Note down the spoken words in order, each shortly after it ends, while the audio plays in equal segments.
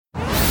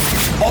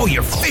All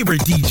your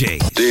favorite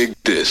DJs. Dig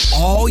this.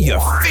 All your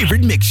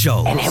favorite mix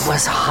shows. And it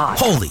was hot.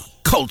 Holy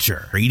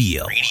Culture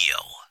Radio. Are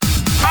you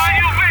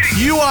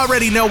ready? You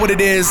already know what it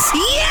is.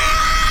 Yeah!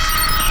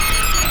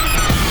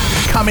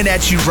 Coming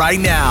at you right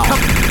now.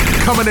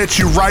 Coming at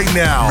you right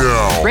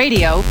now.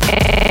 Radio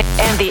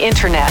and the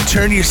internet.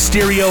 Turn your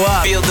stereo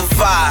up. Feel the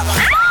vibe.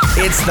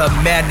 It's the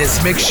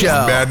Madness Mix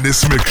Show.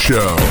 Madness Mix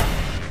Show.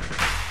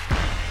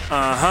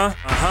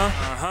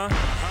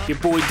 Your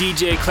boy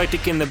DJ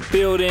Eclectic in the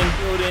building.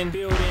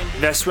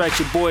 That's right,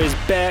 your boy is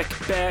back.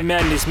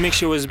 Madness Mix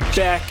Show is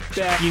back.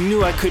 You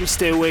knew I couldn't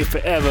stay away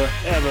forever.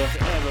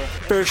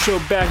 First show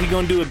back, we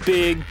gonna do it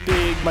big.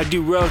 My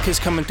dude Relic is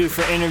coming through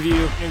for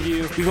interview.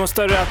 We gonna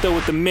start it out though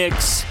with the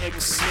mix.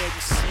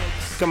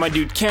 Got my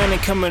dude Cannon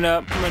coming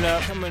up.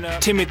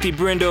 Timothy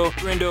Brindle,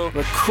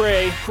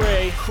 Lecrae.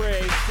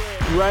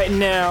 Right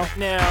now.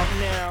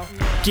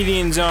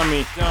 Gideon's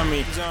Army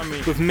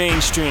with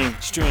Mainstream.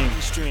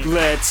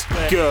 Let's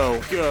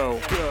go.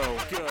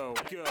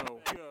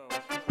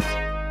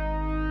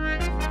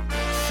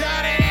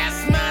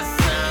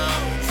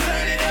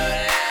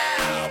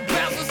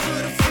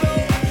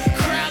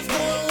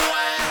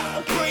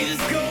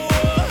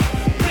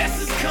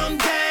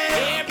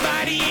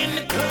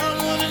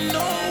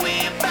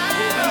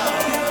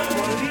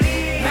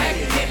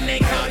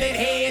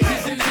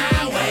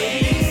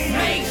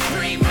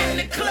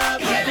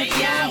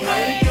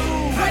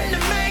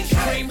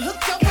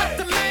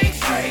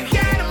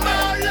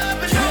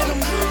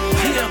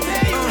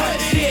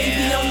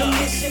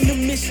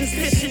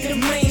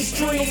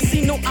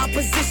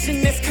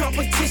 Opposition, there's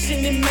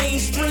competition in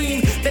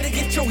mainstream. Better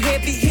get your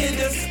heavy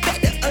hitters,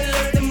 better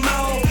alert them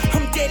all.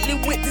 I'm deadly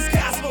with this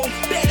gospel,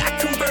 bet I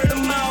convert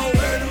them all.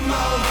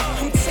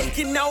 I'm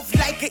taking off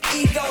like an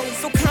ego,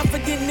 so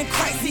confident in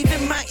Christ,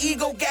 even my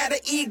ego got an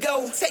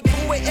ego. Take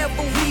them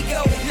wherever we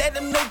go, let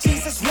them know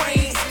Jesus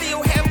reigns.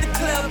 Still have the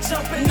club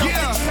jumping off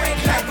the train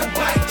like a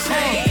bike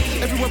chain.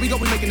 Everywhere we go,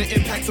 we making an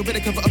impact, so better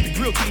cover up the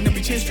grill, clean up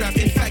your chin strap.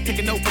 In fact, take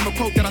a note from a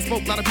quote that I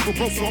spoke. A lot of people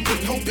broke, so I'm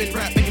putting hope in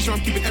rap, making sure I'm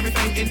keeping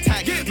everything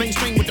intact.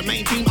 Mainstream with the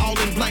main team, all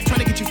in black, trying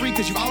to get you free,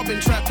 cause you all been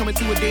trapped, coming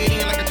to a dead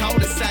end like a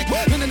cul-de-sac.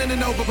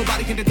 No, but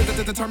nobody can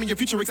determine your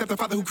future except the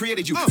Father who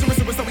created you. So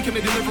we can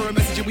deliver a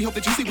message, and we hope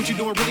that you see what you're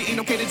doing really ain't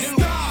okay to do.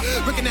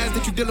 Recognize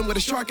that you're dealing with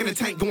a shark in a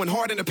tank, going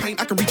hard in the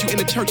paint. I can reach you in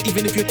the church,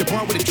 even if you're at the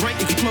bar with a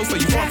drink. If you close, so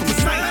you far from the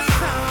saint.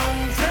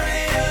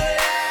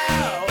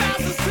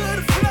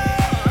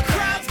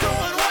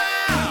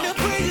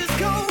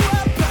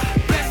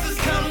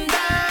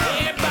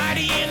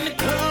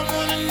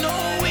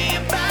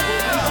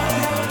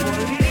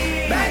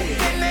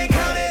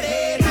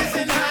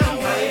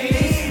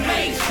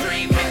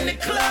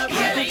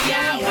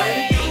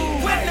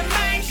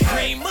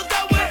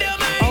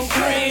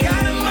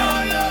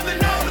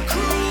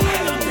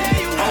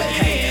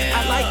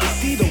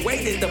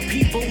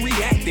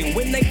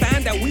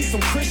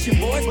 Christian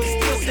boys, but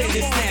still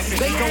steady snapping.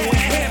 They going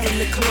ham in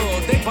the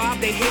club, they bob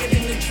their head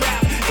in the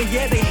trap. And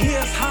yeah, they hear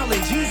us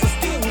hollering, Jesus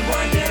still we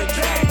run their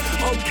track.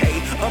 Okay,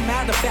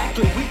 matter of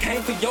factly, we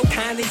came for your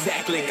kind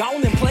exactly. Go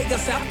on and play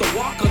us out the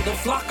walker, the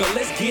flocker,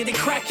 let's get it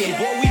cracking.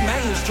 Boy, we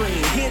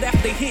mainstream, hit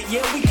after hit,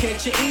 yeah, we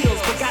catch your ears.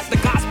 But got the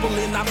gospel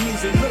in our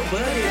music, look,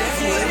 buddy,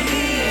 that's what it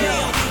is.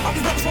 All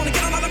these rappers wanna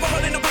get on the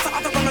road and the bust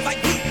out the rumors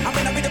like me. I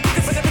mean, I be the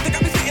biggest for everything I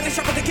be sitting and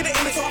sharper to get it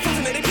in, so I'm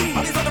pushing it in.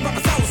 All these other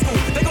rappers old school,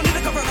 they gon' need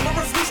to cover up my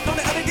first speech, don't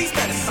let other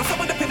status. I'm so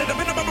independent, I've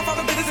been a rapper for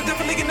the business, and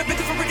definitely in the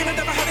business for breaking and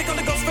never had it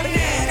gonna go for the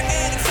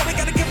net. So we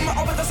gotta give them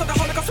all of us, so the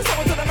Holy Ghost is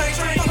over to the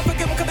mainstream. Wanna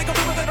forgive them, cause they gon'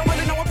 do what they don't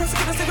really know. I'm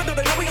persecuting, see what do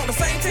they know we on the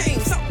same team.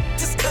 So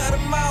just cut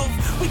them off,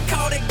 we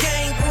call it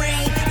gang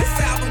green. This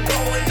album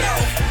going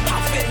off,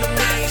 off in the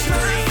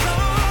mainstream.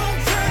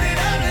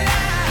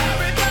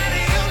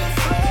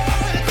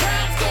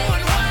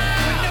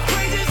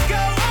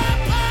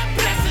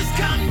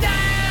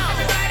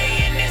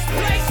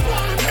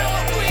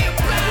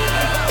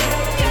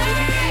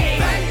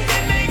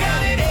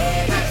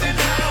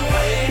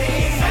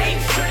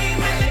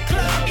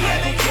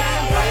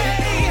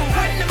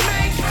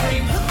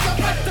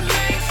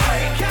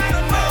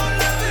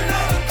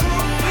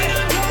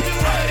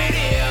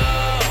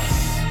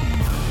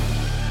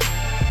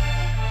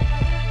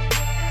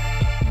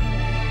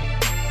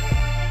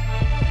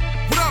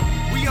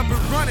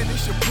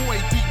 It's your boy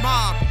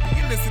D-Mob.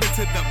 You're listening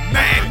to the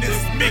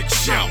Madness Mix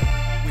Show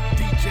with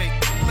DJ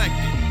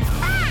Eclectic.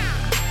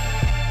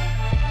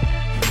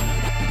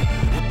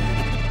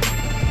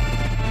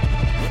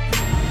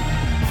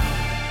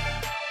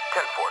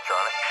 10-4,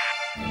 Charlie.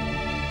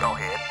 Go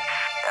ahead.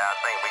 Yeah, I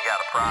think we got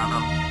a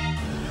problem.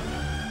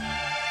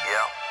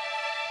 Yeah.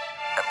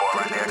 That boy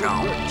right there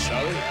gone.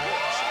 Charlie.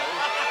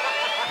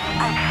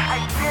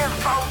 Hey,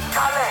 10-4,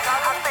 Charlie.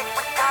 I think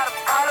we got a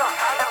problem.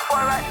 That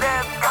boy right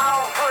there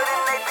gone. Put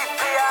in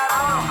APP out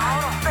on him. I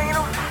ain't seen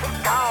him. He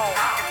gone.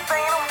 You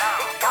seen him?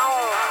 He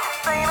gone. You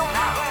seen him?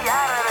 He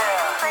out of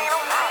there. Seen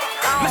him? He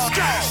gone. Let's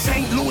go.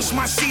 St. Louis,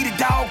 my city,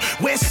 dog.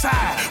 West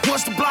side.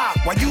 What's the block?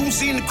 While you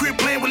was in the crib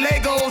playing with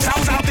Legos, I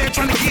was out there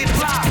trying to get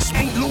blocks.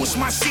 St. Louis,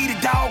 my city,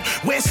 dog.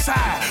 West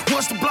side,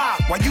 what's the block?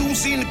 While you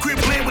was in the crib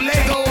playing with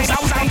Legos, I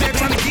was out there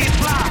trying to get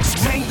blocks.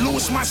 St.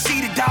 Louis, my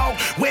city, dog.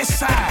 West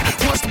side,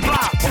 what's the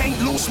block? St.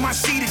 Louis, my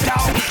city,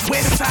 dog.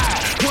 West side,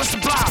 what's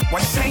the block?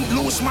 While St.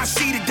 Louis, my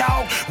city,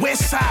 dog.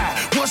 West side,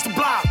 what's the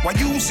block? While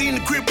you was in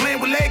the crib playing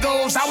with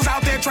Legos, I was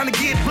out there trying to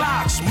get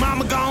blocks.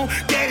 Mama gone,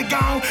 daddy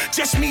gone,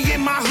 just me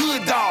and my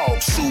hood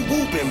dog. Shoe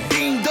whooping,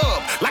 beamed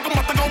up, like I'm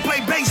about to go play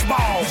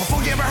baseball.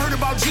 Before you ever heard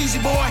about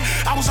Jeezy, boy,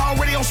 I was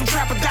already on some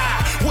trap or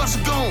die. Was a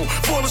goon,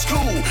 before it was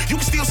cool. You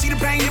can still see the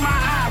pain in my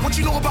eye. What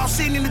you know about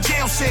sitting in the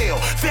jail cell?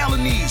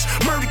 Felonies,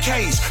 murder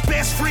case,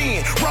 best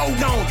friend,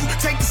 rolled on you.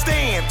 Take the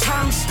stand,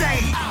 turn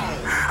state.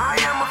 I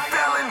am a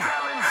felon,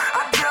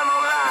 I tell no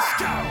lies.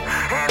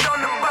 Hand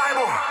on the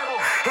Bible,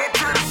 head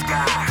to the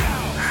sky.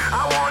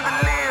 I want to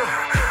live,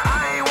 I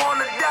ain't want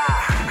to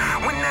die.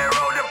 When they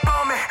rolled up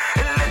on me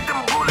and let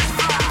them bullets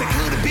fly. That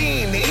could have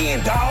been the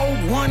end, dog.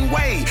 One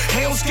way,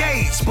 Hell's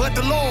Gates, but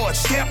the Lord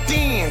stepped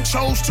in,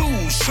 chose to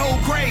show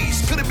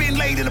grace. Could have been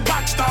laid in a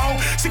box, dog.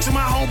 6 of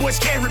my homeboys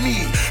carry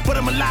me, but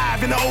I'm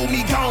alive and the old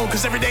me gone.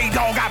 Cause every day,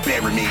 dog, I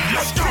bury me.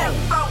 Let's go.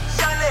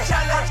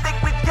 I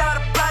think we got a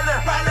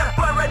pilot. That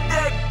boy right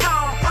there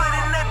gone,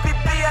 putting that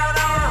PP out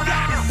on him.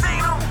 You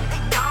seen him? He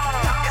gone.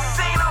 You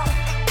seen him?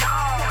 He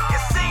gone. You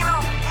seen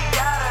him? He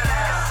out of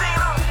there. You seen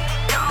him?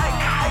 He gone.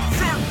 Hey,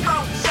 Timbo,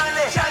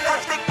 Charlie, I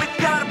think we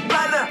got a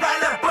pilot.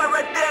 That boy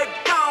right there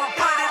gone,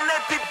 putting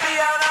that PP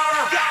out on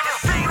him. You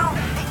seen him?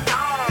 He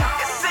gone.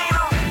 You seen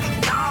him? He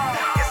gone.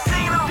 You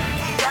seen him?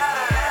 He out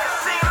of there. You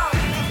seen him?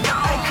 He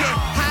gone. Okay,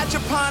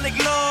 hydroponic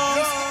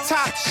lungs,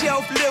 top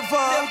shelf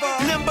liver,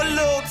 limber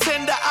little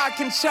tender, I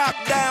can chop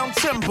down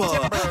timber.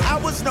 I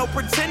was no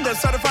pretender,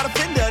 certified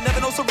offender,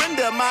 never no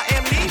surrender. My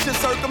amnesia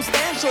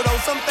circumstantial,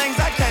 though some things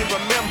I can't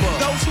remember.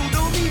 Those who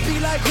do me be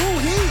like, who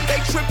he? They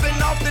tripping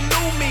off the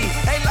new me.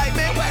 They like,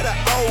 man, where the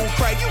old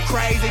crack? You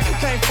crazy, you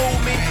can't fool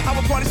me. I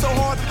would party so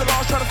hard that the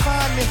laws try to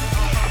find me.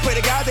 I pray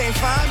to God they ain't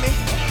find me,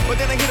 but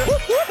then they hit a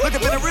look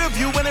up in the rear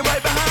view when they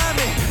right behind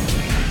me.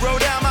 Roll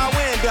down my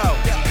window.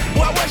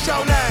 Boy, what's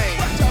your name?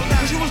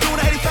 Cause you was doing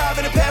 85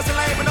 in the passing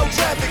lane with no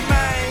traffic,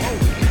 man.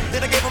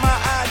 Then I gave him my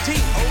ID.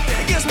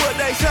 And guess what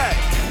they say?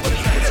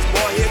 This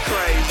boy here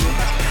crazy.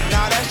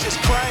 Nah, that's just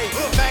crazy.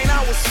 Man,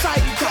 I was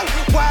psycho.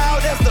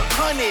 Wild as the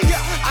honey.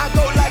 I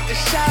go like the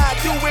shy,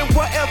 doing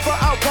whatever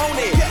I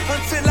wanted.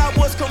 Until I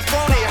was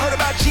confronted. Heard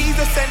about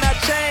Jesus and I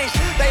changed.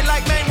 They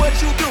like, man, what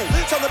you do?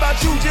 Something about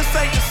you just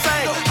ain't the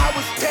same. I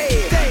was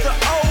dead. The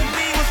old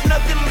me was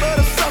nothing but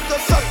a sucker.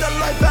 Sucked the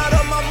life out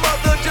of my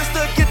mother just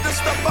to get the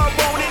stuff I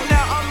wanted.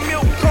 Now I'm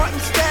milk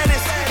carton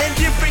status. And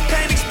different,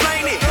 can't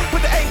explain it.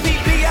 Put the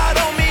APB out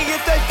on me.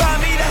 If they find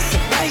me, that's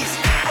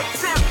amazing. Hey,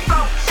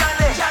 Timbo,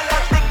 Charlie,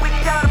 I think we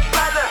got a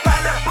pilot.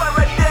 That boy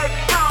right there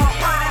gone,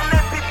 putting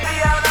that PP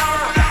out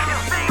on him. You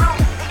seen him?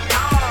 He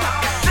gone.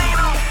 You seen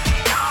him? He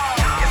gone.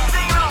 You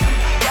seen him?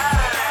 He out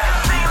of there. You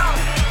seen him?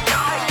 He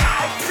gone.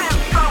 Hey,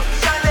 Timbo,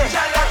 Charlie,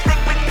 I think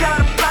we got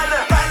a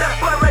pilot. That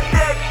boy right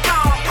there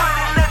gone,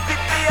 putting that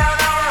PP out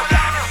on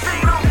him. You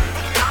seen him?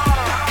 He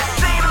gone. You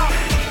seen him?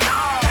 He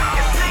gone.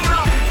 You seen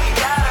him?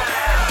 He out of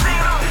there. You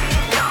seen him?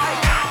 He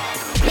gone.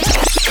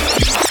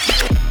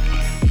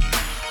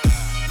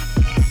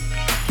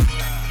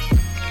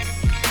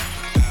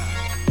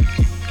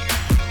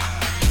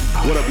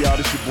 What up, y'all?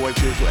 This your boy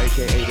Jizzle,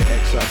 aka the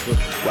X-Hustler.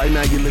 Right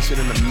now, you're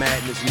listening to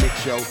Madness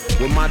Mix Show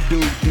with my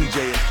dude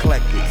DJ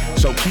Eclectic.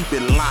 So keep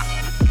it locked.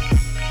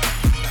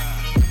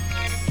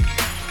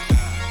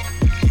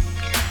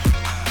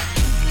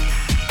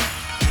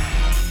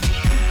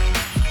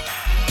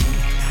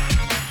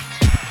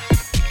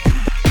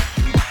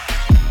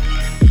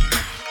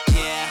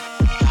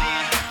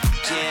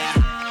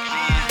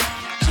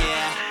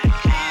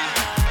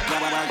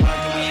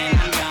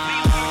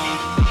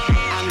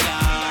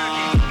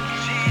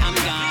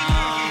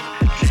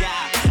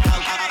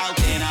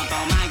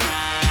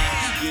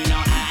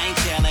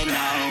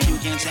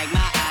 Check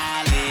my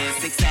eyelids.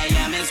 6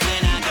 a.m. is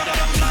when I go to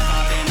fuck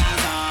off in my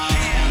zone.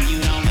 And you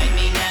don't make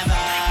me never.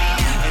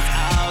 It's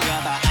all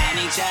good, but I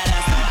need each other,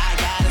 so I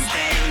gotta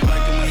stay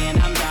working when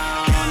I'm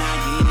gone. I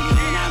get it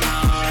when I'm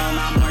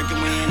home. I'm working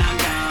when I'm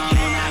gone.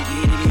 I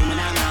get it when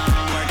I'm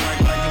home. Working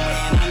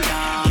when I'm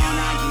gone.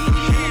 I get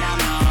it when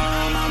I'm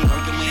home. I'm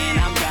working when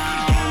I'm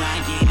gone. I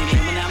get it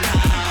when I'm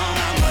home.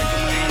 I'm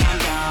working when I'm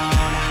gone.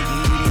 I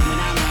get it when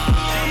I'm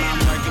home. I'm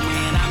working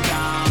when I'm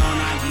gone.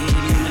 I get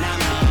it when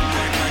I'm home.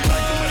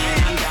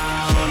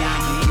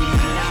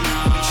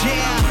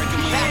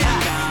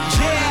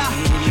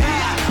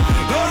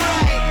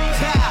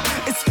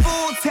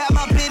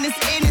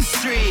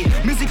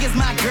 Music is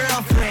my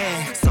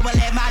girlfriend, so I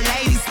let my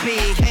lady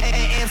speak.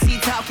 If she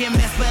talking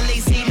best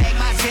believe she make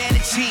my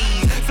cheddar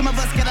cheese. Some of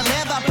us gotta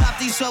live up off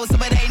these shows, so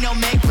it ain't no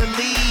make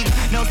believe.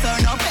 No sir,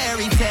 no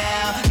fairy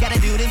tale. Gotta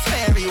do this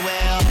very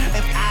well.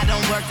 If I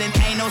don't work, then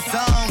ain't no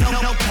song,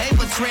 no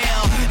paper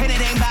trail. And it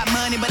ain't about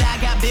money, but I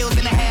got bills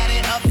and I had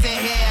it up to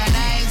here. And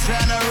I ain't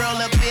tryna roll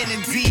up in the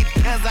deep,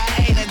 cause I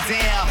ain't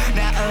Adele.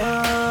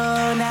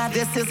 Now, now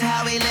this is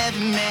how we live,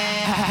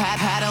 man.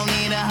 I don't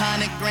need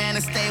 $100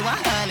 to stay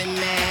 100,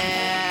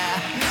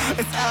 man.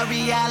 It's a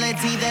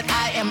reality that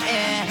I am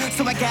in,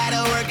 so I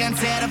gotta work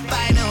until the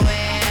final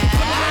win.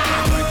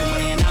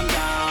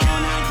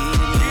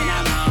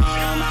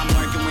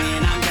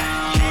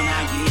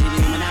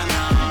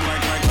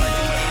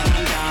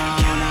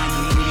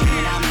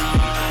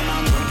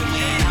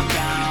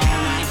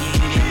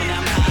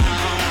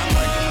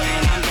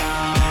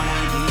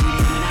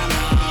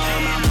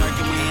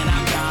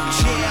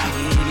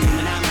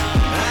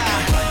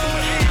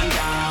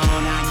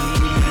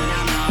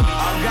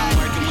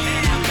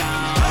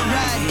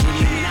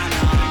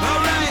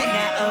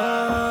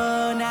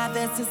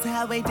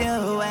 How we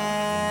do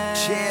it.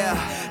 Yeah.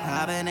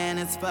 I've been in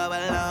this for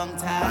a long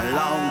time. A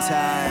long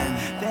time.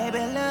 They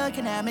been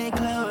looking at me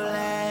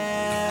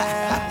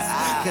clueless.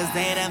 Cause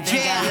they don't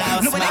think I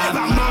lost No, it ain't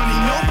about money,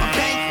 no, my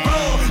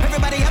bankroll.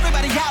 Everybody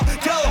out,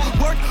 yo.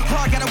 Work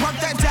hard, gotta work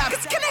that job.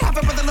 It's gonna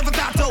happen, brother, live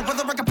without dough.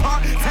 Whether work a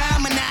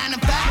part-time or 9 to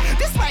 5.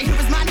 This right here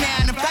is my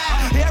 9 to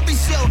 5. Every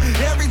show,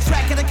 every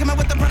track, gotta come out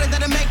with the product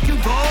that'll make you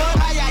bored.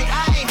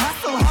 I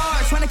hustle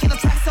hard, trying to get a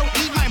track, so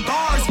eat my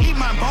bars.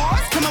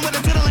 Coming with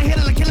a diddle and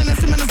hitting and killing and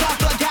simming is off,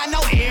 but I got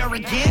no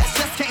arrogance.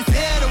 Just can't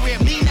settle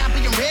with me not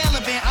being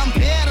relevant. I'm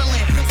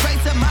pedaling straight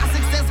to my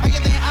success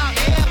higher than I've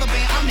ever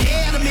been. I'm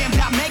adamant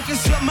about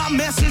making sure my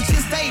message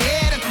just stay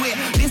adequate.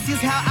 This is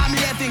how I'm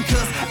living,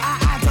 cause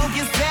I don't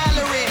get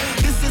salary.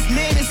 This is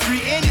ministry,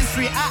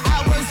 industry.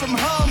 I work from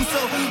home, so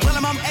when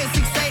I'm 8,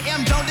 6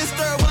 a.m. don't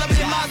disturb. Well, I'm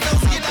in my zone,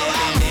 so you know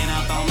I'm been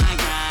up on my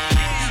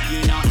grind.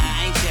 You know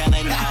I ain't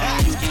chilling, no.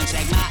 You can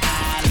check my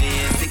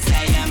eyelids. 6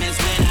 a.m. is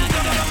when I go.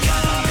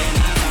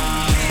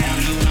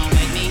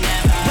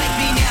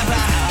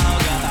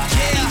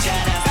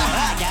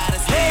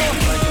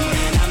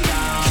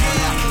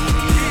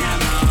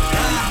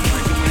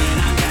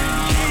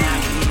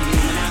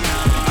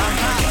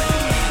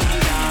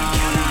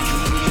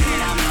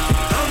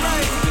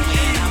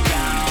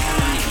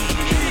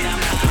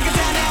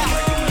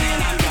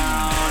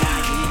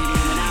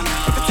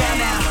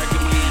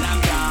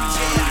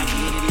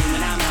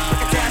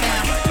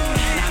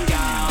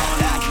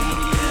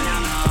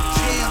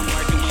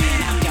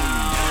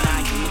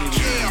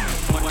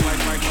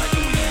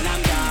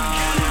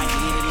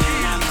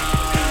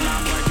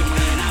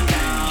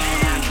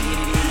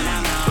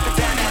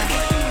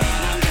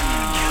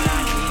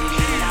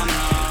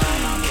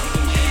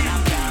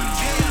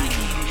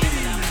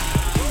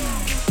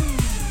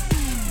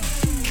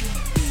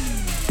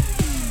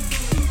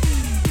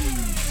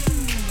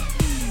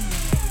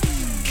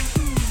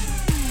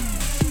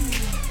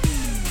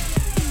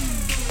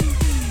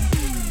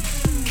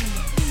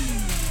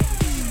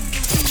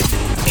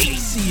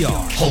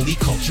 Holy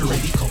Culture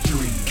Radio.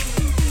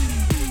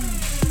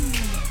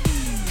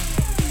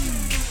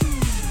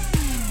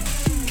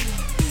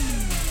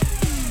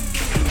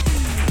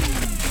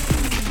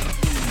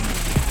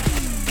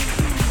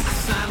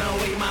 Sign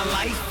away my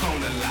life on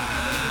the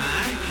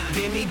line.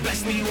 Then he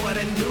blessed me with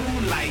a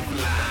new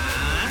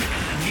lifeline.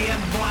 Yeah,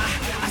 boy,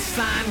 I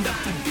signed up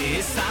for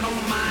this. I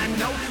don't mind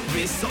no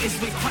risk. So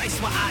it's with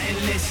Christ where I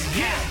enlist.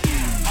 Yeah,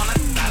 on a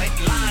dotted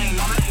line,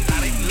 on a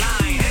dotted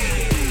line.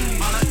 Hey,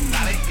 on a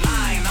dotted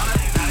line, on a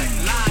dotted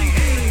line.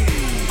 Hey,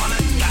 on a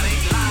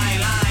dotted line,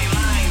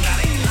 line,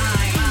 dotted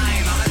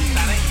line, on a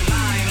dotted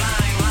line,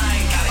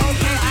 dotted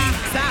okay,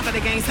 time for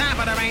the game, time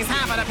for the rain,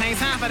 time for the pain,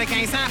 time for the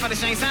cane, time for the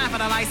shame, time for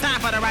the light, time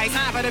for the right,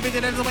 time for the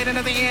vision that's waiting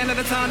at the end of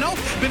the tunnel.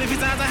 Been a few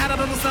times I had a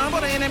little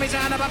stumble, the enemy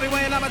trying to pop me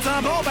way up a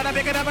tumble, but I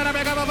pick it up and I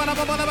pick up and I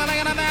put the belly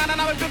and I'm down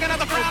and I was picking up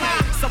the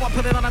crowd. So I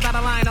put it on a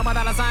dotted line, no more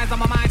dollar signs on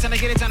my mind, trying to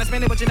get it, trying to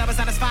spin it, but you never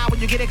satisfied when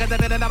you get it, cause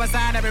there's another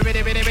side, every big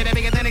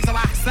authentic, so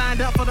I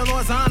signed up for the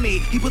Lord's army.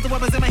 He put the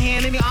weapons in my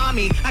hand in the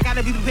army. I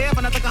gotta be prepared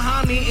for nothing can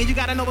harm me, and you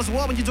gotta know it's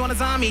war when you join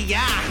his army,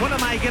 yeah. One of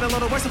might get a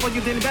little worse for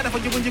you, then better for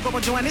you when you go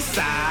and join this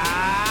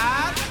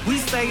side. We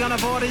stay on the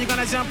border, you're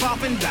gonna jump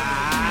off and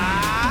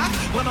die.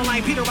 Well, I'm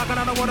like Peter walking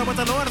on the water with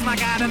the Lord is my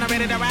God, and I'm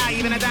ready to ride,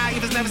 even to die,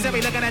 if it's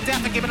necessary. Looking at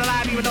death and keeping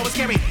alive, even though it's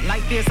scary.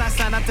 Like this, I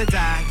sign up to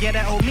die. Yeah,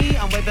 that old me,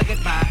 I'm waving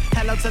goodbye.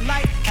 Hello to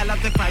light, hello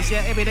to Christ.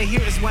 Yeah, every day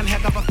here is one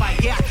heck of a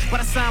fight. Yeah, but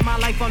I sign my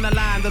life on the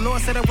line. The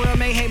Lord said the world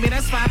may hate me,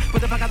 that's fine.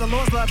 But if I got the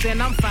Lord's love,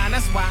 then I'm fine.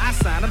 That's why I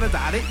sign on the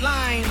dotted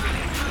line.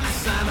 I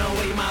sign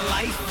away my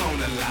life on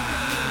the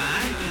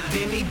line.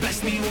 Then he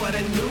blessed me with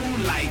a new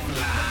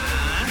lifeline.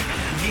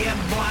 Yeah,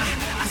 boy,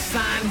 I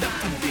signed up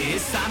for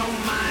this. I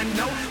don't mind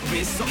no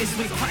risk. So it's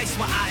with Christ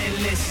where I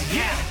enlist.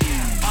 Yeah,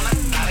 on a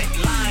dotted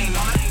line,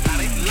 on a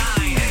dotted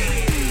line.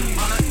 Hey,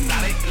 on a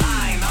dotted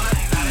line, on a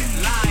dotted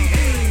line.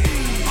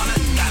 Hey, on a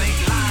dotted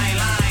line,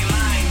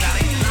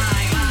 dotted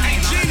line.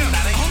 Hey, Gina,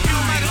 I hope you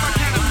don't mind if I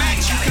kind of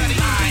match you, cut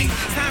it.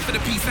 Time for the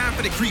peace, time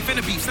for the grief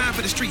and the beef, time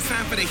for the streets,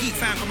 time for the heat,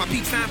 time for my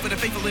peeps, time for the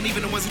faithful and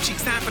even the ones who cheat,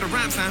 time for the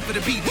rhyme, time for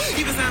the beat,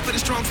 even time for the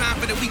strong, time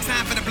for the weak,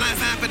 time for the blind,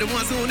 time for the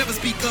ones who will never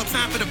speak up,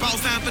 time for the boss,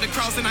 time for the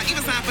cross, and I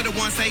even time for the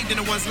ones saved and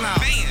the ones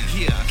lost.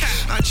 Yeah,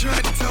 I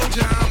tried to told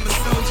you I'm a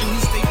soldier who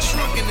stay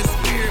drunk in the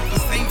spirit,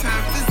 but same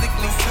time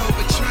physically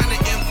sober, trying to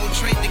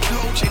infiltrate the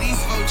culture.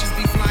 These vultures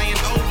be flying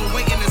over,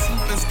 waiting to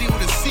swoop and steal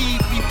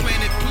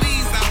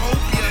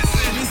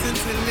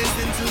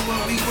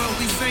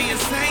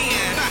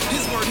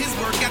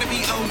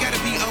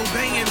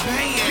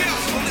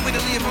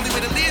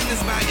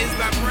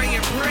by praying.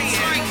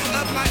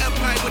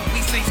 Apply what we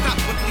say, stop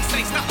what we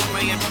say, stop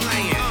playing.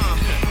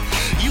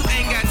 You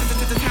ain't got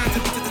time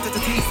to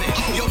tease it.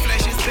 Your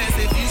flesh is best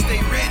if you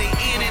stay ready,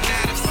 in and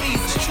out of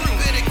season. True,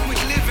 better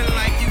quit living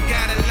like you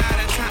got a lot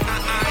of time.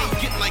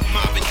 Get like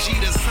Marvin G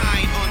to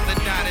sign on the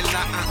dotted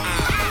line.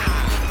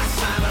 I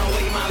sign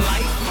away my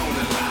life on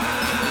the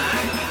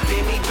line.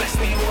 Then he bless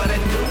me with a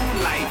new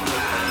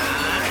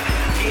lifeline.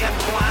 Yeah,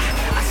 boy,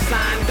 I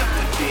signed up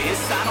for this.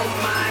 I don't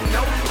mind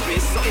no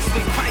risk. So it's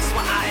the price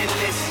where I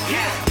enlist.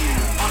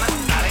 Yeah, on a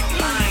dotted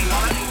line,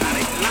 on a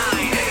dotted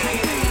line.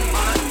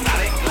 On a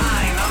dotted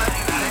line, on a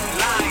dotted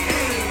line.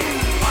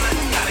 On a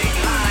dotted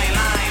line,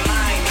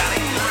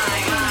 dotted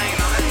line.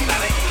 On a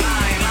dotted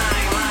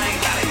line,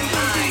 dotted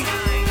line.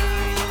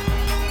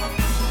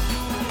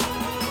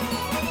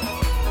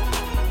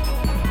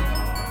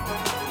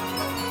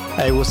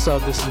 Hey, what's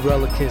up? This is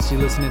Relicus.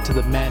 You're listening to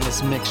the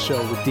Madness Mix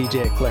Show with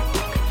DJ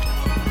Eclectic.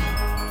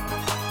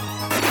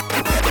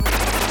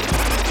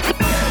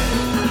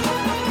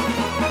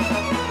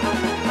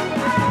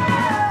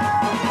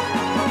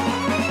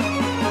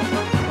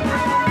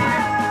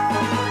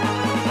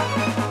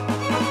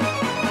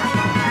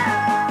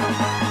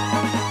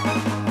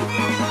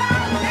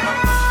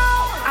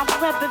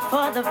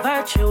 The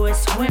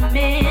virtuous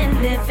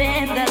women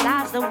living their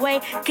lives the way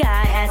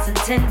God has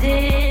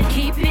intended,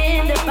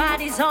 keeping their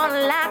bodies on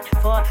lock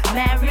for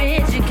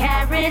marriage and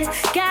carriage.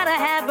 Gotta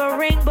have a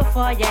ring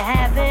before you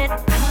have it.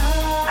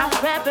 I'm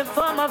rapping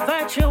for my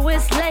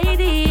virtuous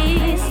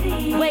ladies,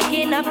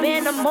 waking up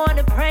in the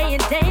morning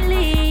praying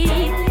daily.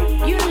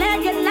 You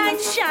let your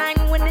light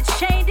shine when it's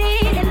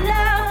shady. In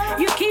love,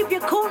 you keep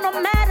your cool no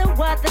matter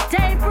what the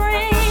day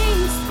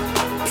brings.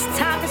 It's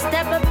time to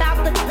step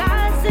about the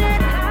closet.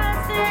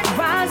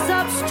 Rise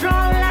up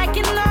strong like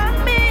an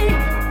army.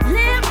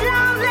 Live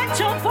loud, let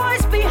your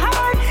voice be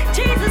heard.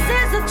 Jesus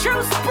is the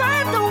truth,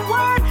 spread the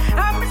word.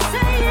 I'ma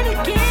say it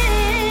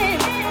again.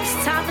 It's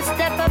time to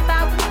step up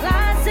out the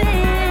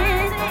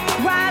closet.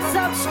 Rise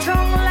up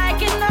strong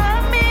like an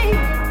army.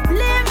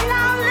 Live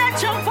loud,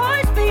 let your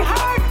voice be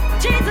heard.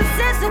 Jesus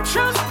is the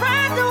truth,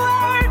 spread the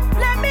word.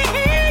 Let me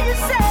hear you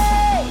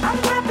say, I'm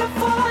rapping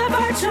for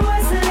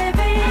virtuous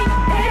living.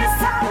 It's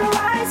time to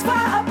rise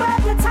far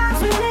above the times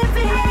we live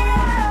in.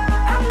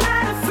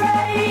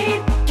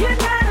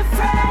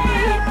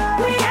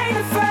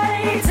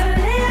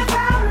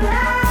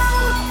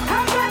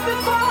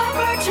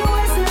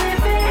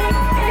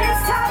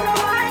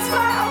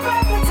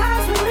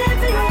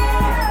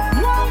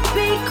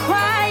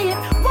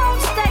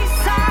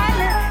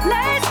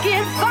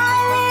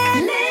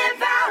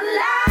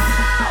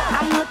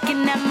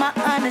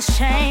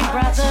 Unashamed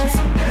brothers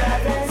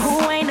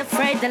who ain't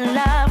afraid to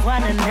love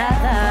one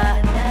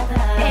another.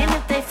 And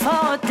if they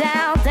fall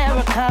down, they'll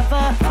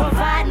recover.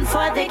 Providing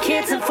for their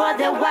kids and for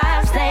their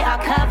wives, they are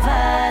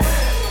covered.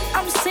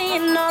 I'm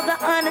seeing all the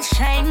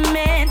unashamed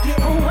men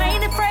who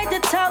ain't afraid to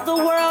tell the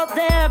world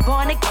they're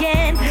born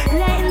again.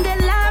 Letting their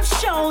lives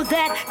show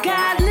that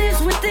God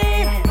lives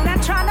within.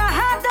 Not trying to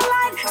hide the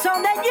light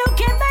so that you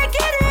can make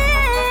it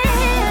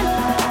in.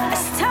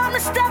 It's time to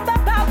step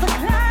up out the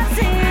closet.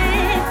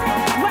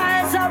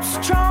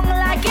 Strong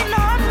like an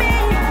army.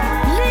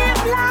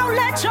 Live loud,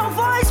 let your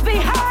voice be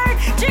heard.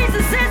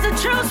 Jesus is the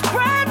truth,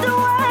 spread the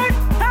word.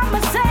 I'ma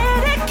say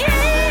it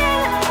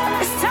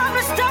again. It's time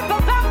to step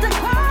up out the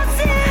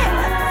closet.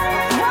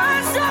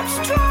 Rise up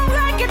strong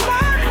like an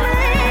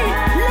army.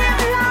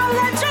 Live loud,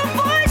 let your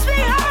voice be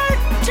heard.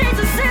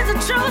 Jesus is the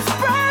truth,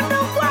 spread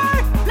the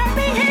word. Let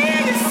me hear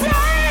you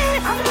say,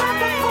 I'm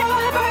rapping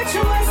for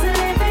virtuous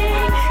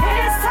living.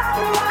 It's time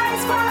to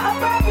rise far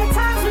above the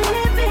times we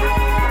live in.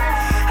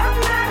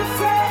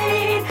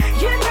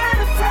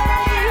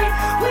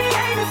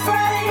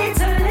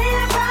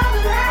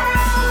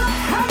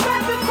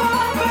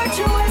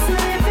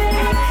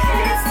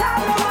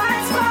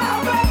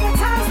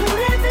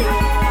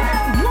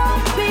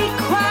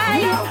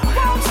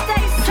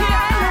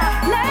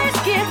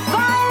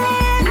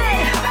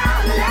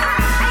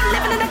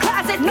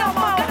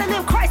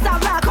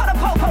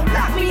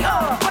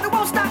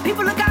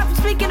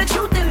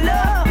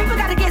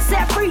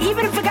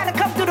 Even if it gotta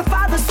come through the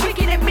Father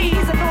speaking in me,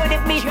 He's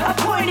anointed me,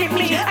 appointed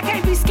me. I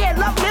can't be scared,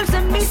 love lives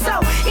in me. So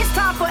it's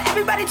time for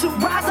everybody to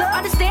rise up,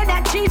 understand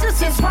that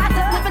Jesus is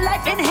wiser. Living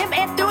life in Him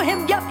and through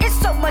Him, yup, it's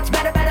so much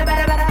better.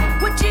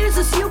 With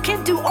Jesus, you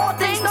can do all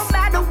things, no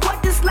matter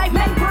what this life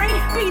may bring.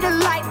 Be the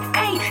light,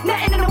 ain't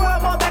nothing in the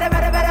world more better.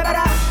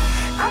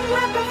 I'm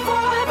rapping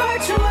for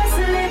virtuous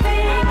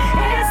living.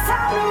 It's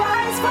time to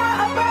rise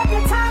far above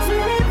the times we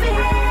live in.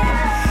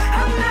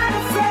 I'm not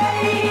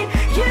afraid,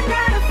 you're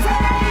not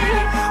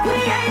afraid. We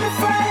ain't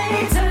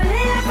afraid to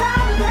live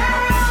out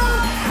loud.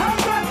 I'm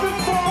rapping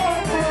for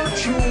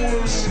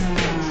virtuous.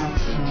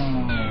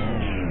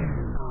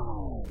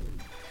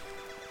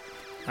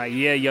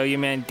 Yeah, yo, your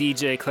man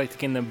DJ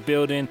Eclectic in the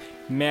building.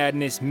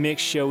 Madness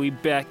Mix Show, we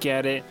back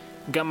at it.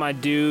 Got my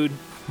dude,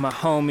 my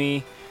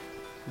homie,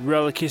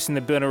 Relicus in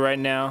the building right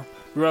now.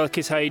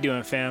 Relicus, how you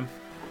doing, fam?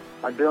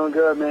 I'm doing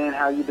good, man.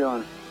 How you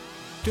doing?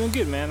 Doing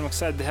good, man. I'm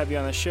excited to have you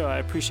on the show. I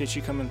appreciate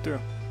you coming through.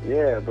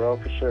 Yeah, bro,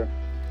 for sure.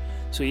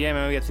 So yeah,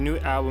 man, we got the new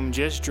album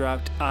just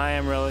dropped, I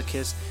Am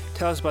Relicus.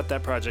 Tell us about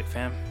that project,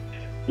 fam.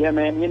 Yeah,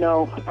 man, you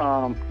know,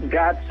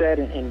 God said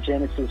in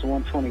Genesis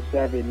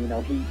 1:27, you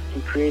know, he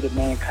created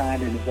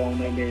mankind in his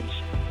own image.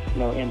 You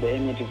know, in the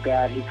image of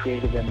God, he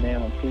created them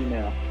male and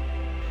female.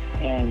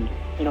 And,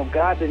 you know,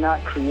 God did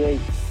not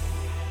create,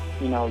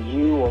 you know,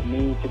 you or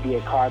me to be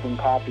a carbon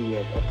copy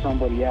of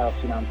somebody else,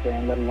 you know what I'm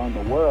saying, let alone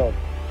the world.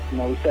 You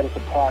know, he set us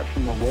apart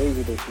from the ways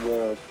of this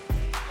world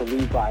to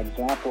lead by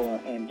example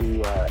and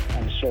do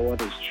and show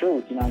others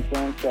truth, you know what I'm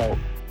saying? So,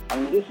 I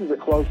mean, this is the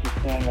closest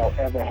thing I'll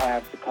ever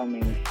have to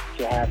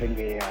having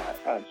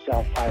a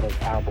self-titled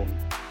album.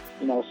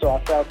 You know, so I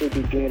thought it'd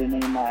be good to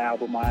name my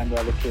album I Am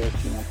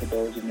Relicus, you know, for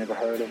those who've never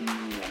heard of me,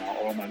 you know,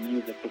 or my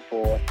music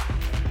before.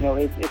 You know,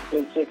 it's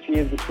been 6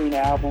 years between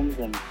albums,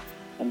 and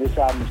this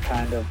album is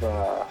kind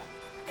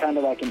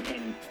of like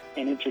an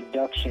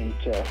introduction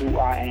to who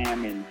I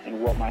am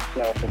and what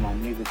myself and my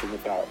music is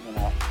about, you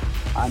know.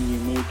 I'm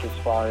unique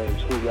as far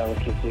as who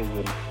Relicus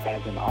is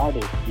as an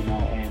artist, you know,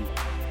 and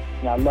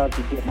you know, I love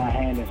to get my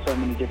hand in so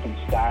many different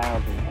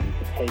styles and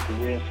to take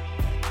risks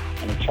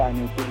and to try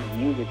new things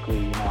musically.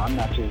 You know, I'm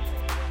not just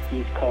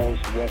East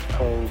Coast, West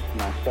Coast, you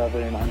know,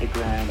 Southern,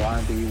 underground,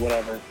 R&B,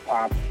 whatever,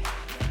 pop.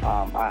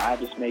 I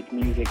just make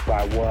music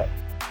by what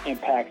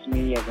impacts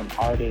me as an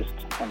artist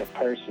and a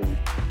person.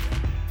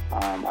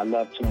 I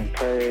love to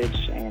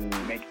encourage and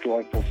make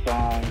joyful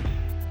songs,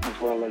 as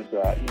well as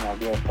you know,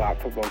 real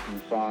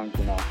thought-provoking songs.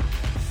 You know,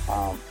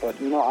 but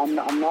you know, I'm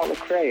not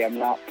Lecrae. I'm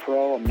not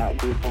Pro. I'm not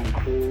Group on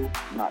Crew.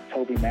 I'm not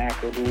Toby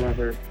Mac or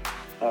whoever.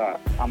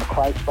 I'm a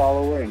Christ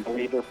follower and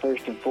believer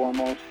first and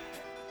foremost.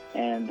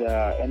 And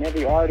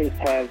every artist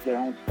has their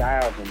own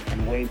styles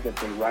and ways that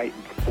they write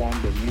and perform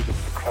their music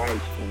for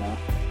Christ. You know,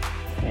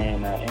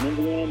 and in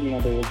the end, you know,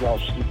 the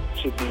result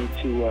should be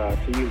to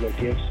use our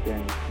gifts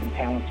and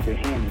talents for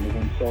Him and to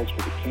win souls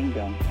for the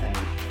kingdom. And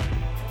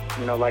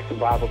you know, like the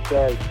Bible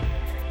says,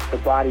 the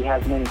body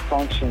has many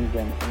functions,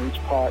 and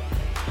each part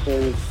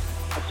serves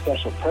a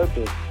special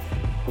purpose.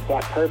 But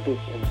that purpose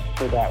is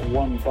for that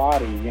one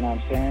body. You know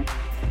what I'm saying?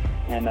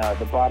 And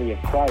the body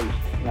of Christ.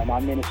 You know, my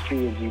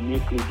ministry is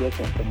uniquely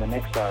different from the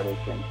next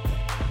artist, and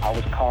I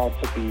was called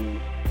to be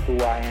who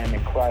I am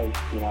in Christ,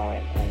 you know,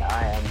 and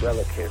I am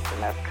Relicus,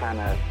 and that's kind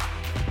of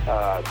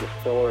the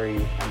story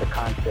and the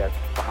concept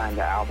behind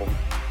the album.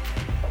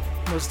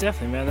 Most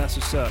definitely, man, that's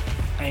what's up.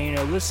 And, you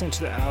know, listening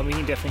to the album, you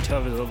can definitely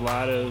tell there's a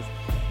lot of,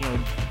 you know,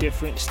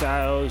 different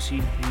styles. You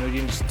know, you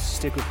didn't just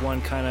stick with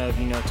one kind of,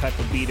 you know, type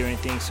of beat or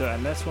anything. So,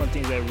 and that's one of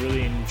the things I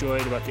really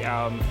enjoyed about the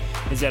album,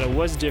 is that it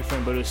was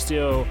different, but it was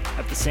still,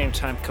 at the same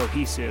time,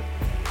 cohesive.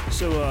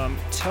 So,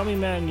 tell me,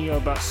 man, you know,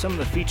 about some of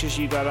the features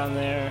you got on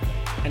there,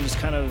 and just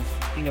kind of,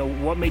 you know,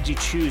 what made you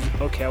choose,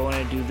 okay, I want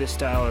to do this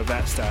style or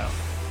that style?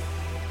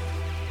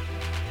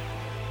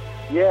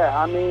 Yeah,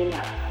 I mean,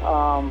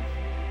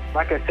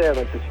 like I said,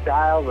 like the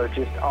styles are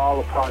just all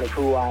a part of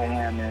who I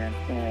am,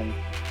 and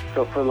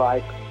so for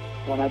like,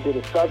 when I did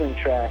a Southern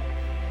track,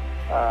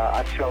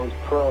 I chose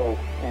Pro,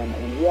 and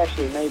he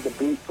actually made the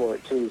beat for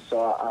it too,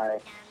 so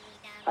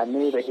I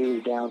knew that he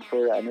was down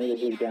for it, I knew that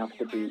he was down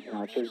for the beat,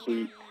 and his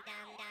beat,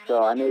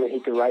 so I knew that he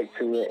could write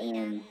to it,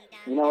 and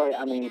you know what,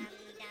 I mean,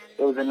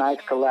 it was a nice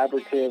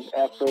collaborative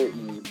effort,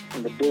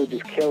 and the dude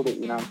just killed it,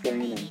 you know what I'm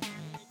saying,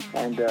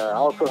 and I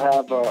also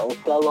have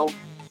Othello.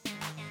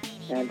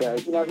 And,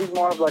 you know, he's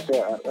more of like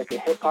a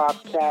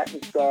hip-hop cat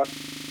and stuff.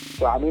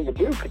 So, I mean, the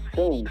dude could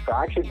sing. So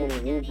I actually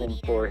didn't use him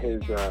for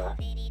his,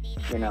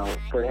 you know,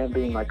 for him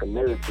being like a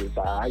lyricist.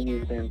 I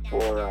used him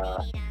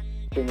for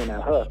singing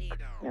a hook,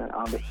 you know,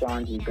 on the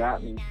song You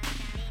Got Me.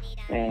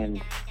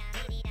 And,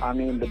 I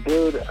mean, the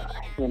dude,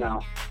 you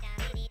know,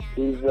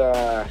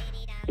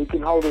 he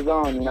can hold his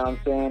own, you know what I'm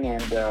saying?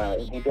 And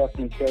he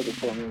definitely killed it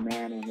for me,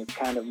 man. And it's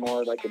kind of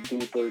more like a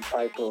deeper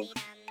type of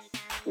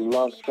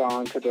love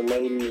song to the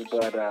ladies,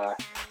 but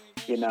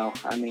you know,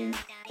 I mean,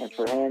 and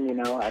for him, you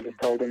know, I just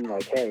told him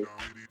like, hey,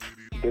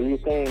 do your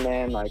thing,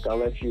 man. Like, I'll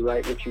let you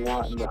write what you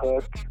want in the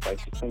hook. Like,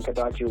 just think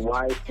about your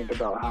wife, think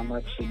about how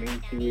much she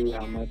means to you,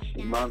 how much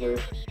you love her,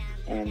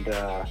 and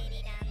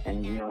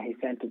you know, he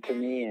sent it to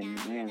me, and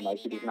man, like,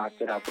 he just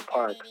knocked it out the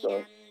park.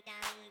 So,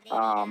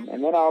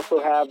 and then I also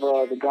have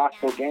the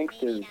Gospel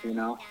Gangsters, you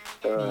know.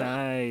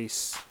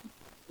 Nice.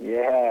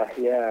 Yeah.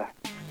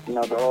 You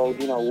know, the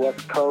old, you know,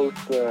 West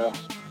Coast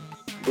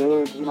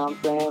dudes, you know what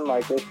I'm saying?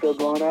 Like, they're still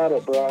going at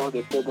it, bro.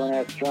 They're still going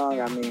at it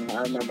strong. I mean,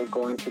 I remember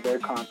going to their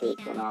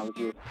concerts when I was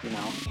just, you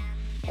know,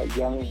 a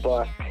young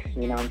buck,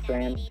 you know what I'm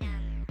saying?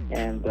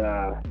 And,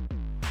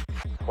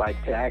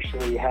 like, to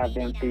actually have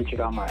them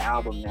featured on my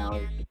album now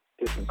is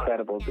just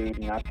incredible, dude.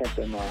 You know, I sent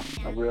them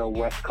a real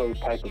West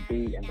Coast type of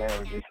beat, and they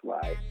were just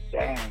like,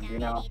 dang, you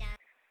know?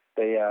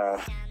 They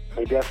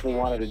definitely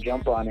wanted to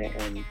jump on it,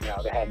 and, you know,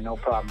 they had no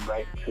problem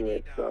writing to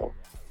it, so...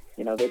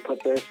 You know, they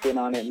put their spin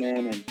on it,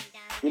 man, and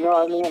you know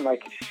what I mean?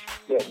 Like,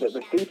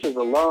 the features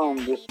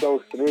alone, just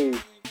those three,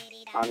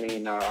 I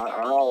mean,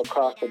 are all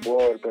across the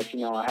board, but,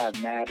 you know, I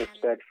have mad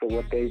respect for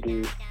what they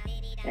do,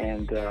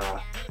 and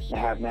I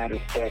have mad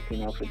respect,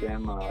 for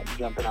them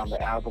jumping on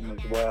the album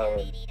as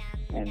well,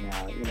 and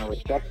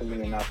respecting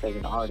me enough as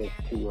an artist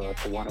to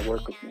want to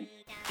work with me.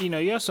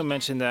 You also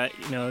mentioned that,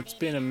 it's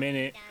been a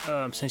minute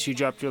since you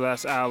dropped your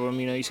last album.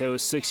 You said it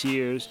was 6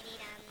 years.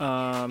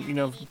 For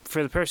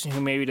the person who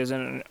maybe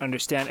doesn't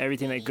understand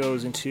everything that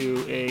goes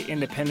into a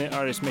independent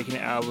artist making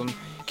an album,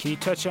 can you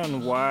touch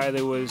on why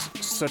there was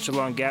such a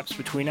long gaps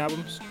between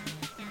albums?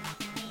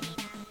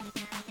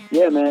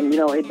 Yeah, man,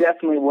 it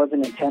definitely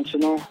wasn't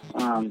intentional.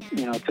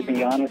 To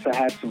be honest, I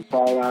had some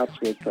fallouts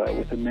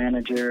with a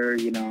manager,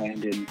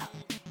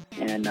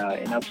 and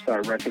an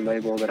upstart record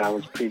label that I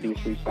was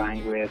previously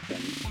signed with,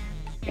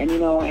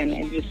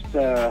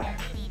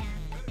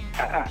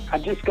 I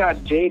just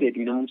got jaded,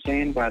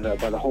 by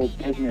the whole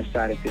business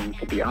side of things,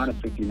 to be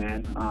honest with you,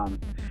 man.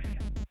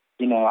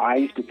 I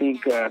used to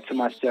think to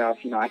myself,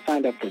 I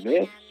signed up for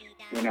this,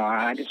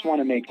 I just want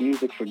to make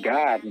music for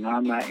God,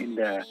 I'm not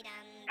into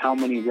how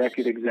many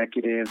record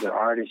executives or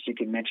artists you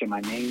can mention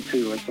my name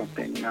to or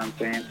something, you know what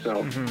I'm saying?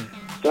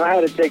 So I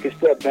had to take a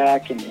step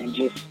back and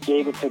just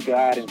gave it to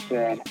God and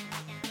said,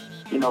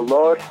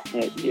 Lord,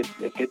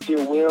 if it's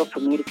your will for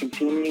me to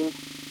continue,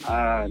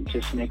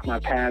 just make my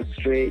path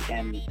straight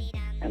and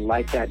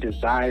light that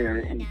desire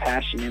and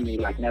passion in me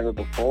like never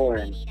before.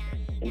 And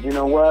you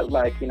know what?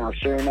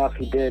 Sure enough,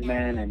 he did,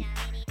 man.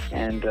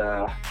 And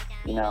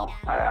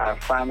I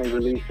finally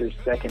released his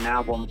second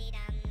album,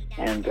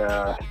 and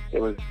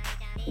it was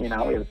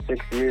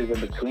 6 years in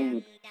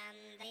between.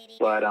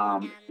 But,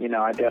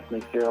 I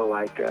definitely feel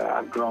like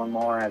I've grown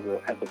more as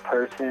a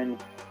person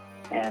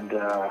and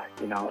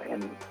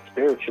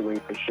spiritually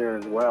for sure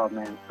as well,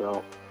 man.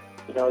 So,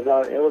 it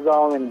was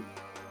all in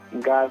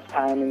God's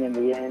timing in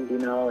the end,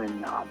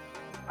 and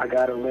I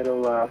got a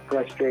little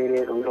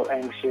frustrated, a little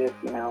anxious,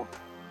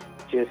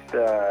 just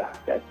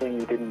that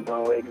things didn't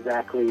go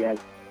exactly as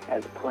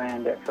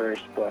planned at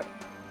first. But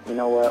you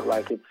know what,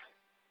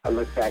 I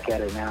look back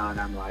at it now and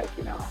I'm like,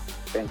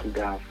 thank you,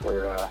 God,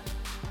 for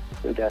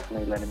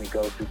definitely letting me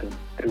go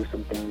through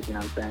some things, you know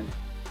what I'm saying?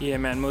 Yeah,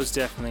 man, most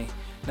definitely.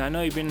 Now, I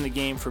know you've been in the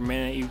game for a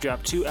minute. You've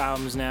dropped 2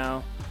 albums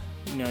now.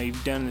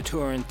 You've done the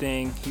touring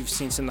thing. You've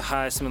seen some of the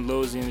highs, some of the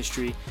lows of the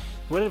industry.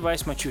 What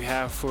advice might you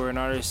have for an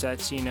artist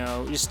that's,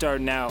 just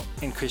starting out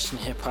in Christian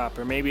hip-hop,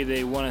 or maybe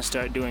they want to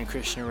start doing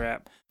Christian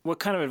rap? What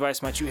kind of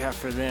advice might you have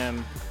for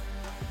them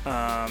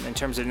in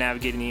terms of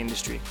navigating the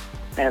industry?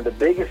 And the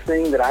biggest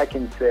thing that I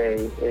can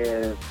say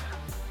is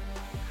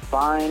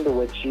find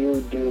what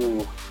you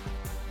do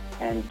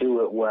and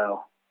do it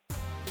well.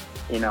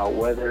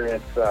 Whether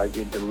it's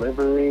your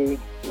delivery,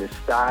 your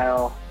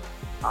style,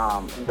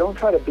 and don't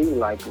try to be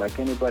like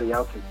anybody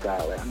else's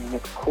style. I mean,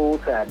 it's cool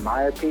to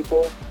admire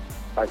people.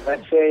 Like,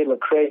 let's say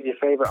Lecrae is your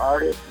favorite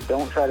artist.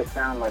 Don't try to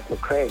sound like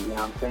Lecrae, you know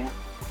what I'm saying?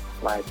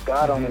 Like,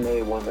 God only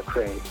made one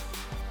Lecrae,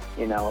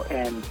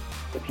 and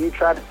if you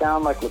try to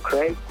sound like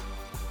Lecrae,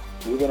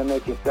 you're going to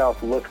make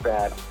yourself look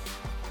bad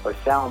or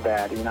sound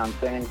bad, you know what I'm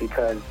saying?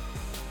 Because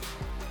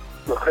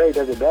Lecrae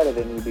does it better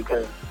than you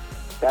because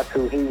that's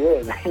who he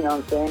is, you know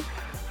what I'm saying?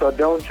 So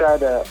don't try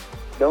to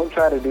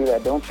do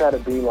that. Don't try to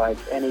be like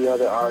any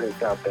other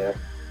artist out there.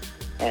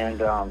 And,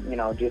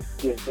 just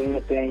do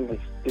your thing.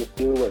 Just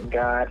do what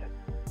God,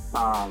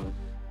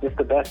 just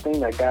the best thing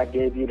that God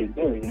gave you to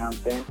do, you know what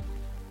I'm saying?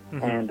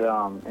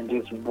 Mm-hmm. And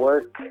just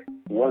work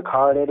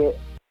hard at it,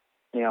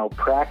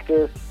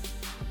 practice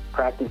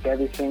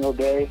every single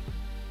day.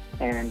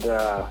 And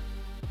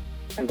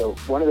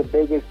one of the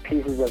biggest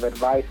pieces of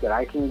advice that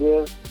I can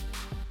give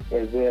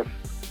is if,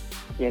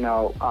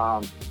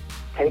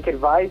 take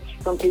advice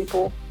from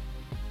people,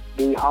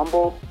 be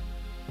humble,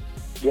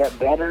 get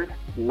better,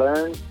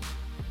 learn,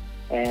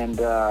 and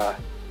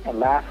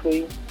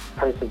lastly,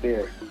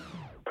 persevere.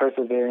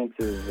 Perseverance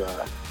is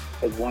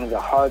one of the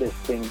hardest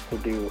things to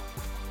do,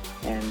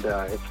 and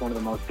it's one of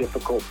the most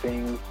difficult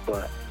things,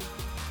 but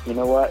you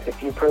know what?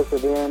 If you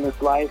persevere in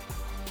this life,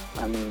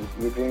 I mean,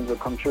 your dreams will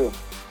come true.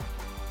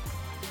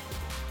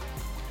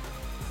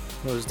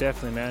 Most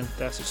definitely, man.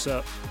 That's what's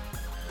up.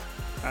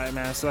 Alright,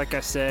 man, so like I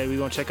said, we're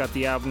going to check out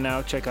the album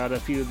now, check out a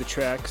few of the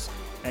tracks,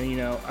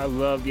 and I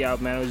love the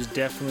album, man. It was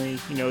definitely,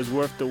 it was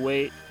worth the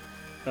wait.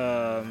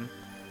 It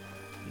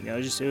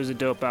was a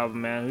dope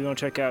album, man. We're going to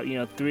check out,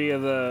 3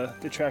 of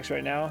the tracks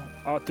right now.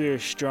 All 3 are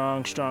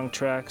strong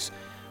tracks.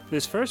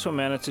 This first one,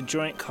 man, it's a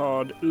joint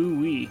called Ooh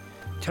Wee.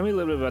 Tell me a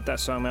little bit about that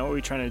song, man. What were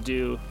you trying to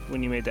do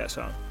when you made that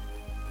song?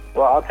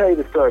 Well, I'll tell you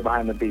the story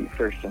behind the beat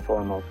first and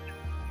foremost.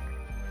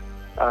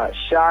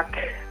 Shock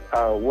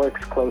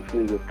works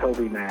closely with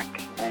Toby Mac,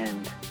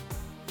 and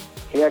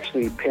he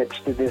actually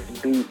pitched this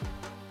beat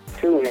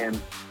to him,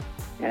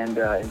 and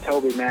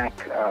Toby Mac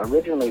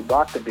originally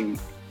bought the beat,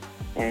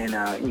 and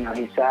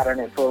he sat on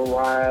it for a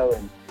while,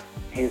 and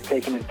he was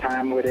taking his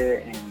time with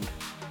it, and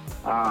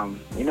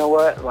you know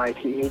what, like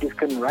he just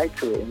couldn't write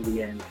to it in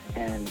the end,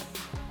 and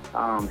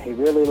he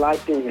really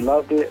liked it, he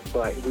loved it,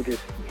 but he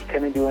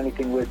couldn't do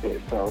anything with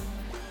it. So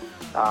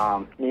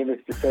needless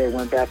to say,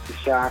 went back to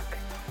Shock,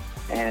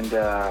 and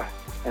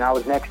I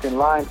was next in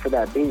line for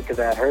that beat because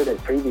I had heard it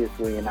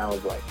previously, and I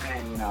was like,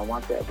 man, I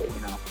want that, but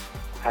I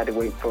had to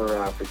wait for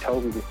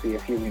Toby to see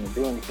if he was going to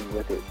do anything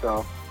with it.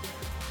 So,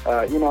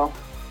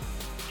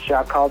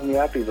 Shock called me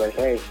up. He's like,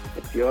 hey,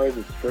 it's yours.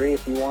 It's free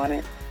if you want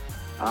it.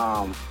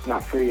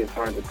 Not free as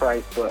far as the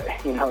price, but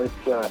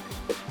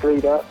it's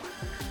freed up.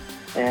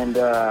 And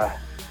so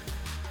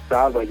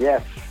I was like,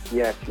 yes,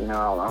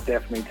 I'll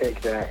definitely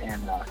take that.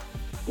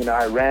 And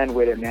I ran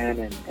with it, man.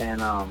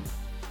 And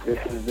this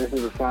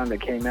is a song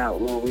that came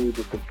out, Ooh Wee,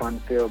 just a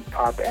fun-filled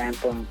pop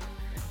anthem.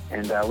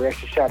 And we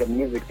actually shot a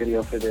music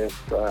video for this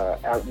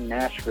out in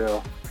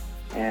Nashville.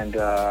 And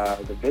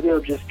the video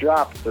just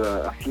dropped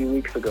a few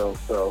weeks ago,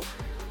 so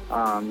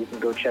you can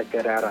go check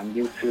that out on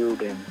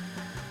YouTube.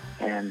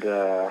 And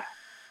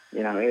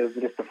it was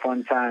just a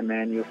fun time,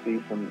 man. You'll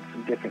see some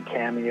different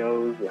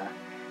cameos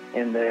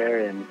in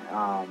there, and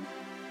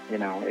it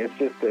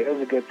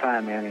was a good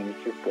time, man. And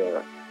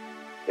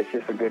it's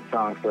just a good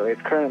song. So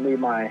it's currently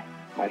my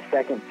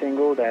second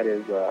single that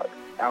is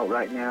out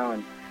right now,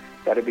 and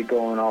that'll be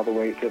going all the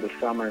way to the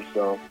summer.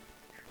 So,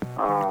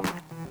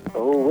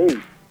 Ooh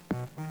Wee.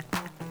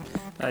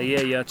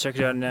 Yeah, check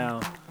it out now.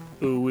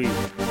 Ooh Wee.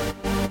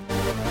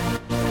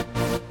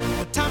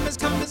 The time has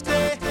come to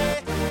stay.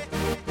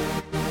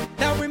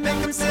 Now we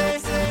make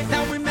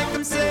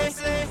them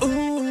say,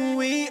 ooh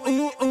wee,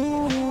 ooh,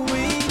 ooh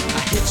wee.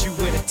 I hit you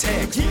with a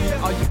text.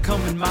 Yeah. Are you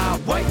coming my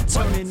way?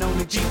 Turning on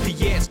the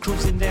GPS,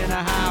 cruising down the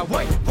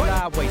highway.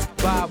 Flyways,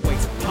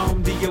 byways,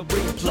 home to your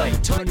replay.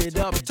 Turn it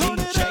up,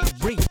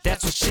 DJ Reed,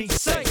 that's what she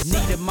say.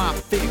 Needed my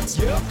fix,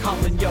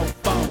 calling your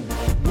phone.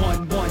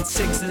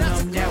 116 and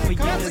I'm now we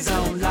in the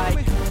zone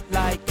like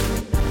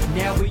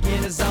now we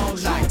in the zone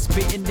like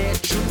spitting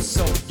that truth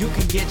so you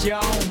can get your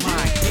own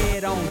mind.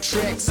 Head on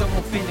track, so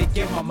I'm finna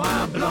get my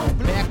mind blown.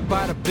 Back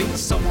by the beach,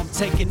 so I'm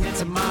taking it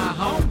to my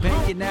home.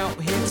 Banging out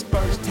hits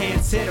first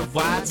hand, set it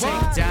wide.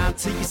 Take time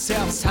to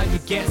yourself, it's how you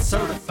get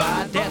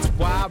certified. That's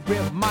why I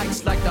rip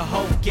mics like the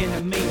Hulk in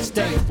a mean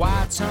state.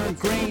 Why I turn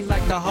green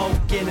like the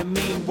Hulk in a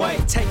mean way.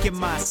 Taking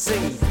my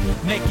seed,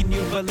 making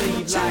you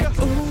believe like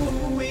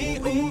ooh wee,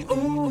 ooh,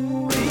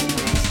 ooh wee.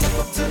 Step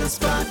up to the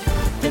spot,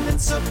 feeling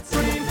so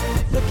free,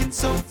 looking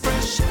so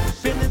fresh,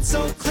 feeling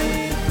so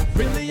clean.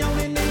 Really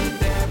only need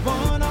that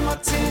one on my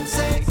team.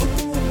 Say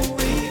ooh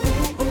wee,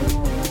 ooh,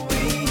 ooh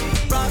wee.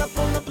 Right up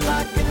on the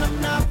block and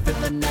I'm not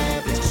feeling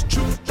average.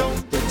 Truth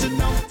don't get to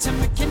know. Tell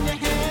me, can you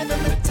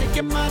handle it?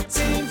 Taking my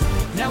team.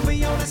 Now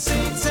we on the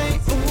scene. Say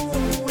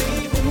ooh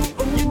wee,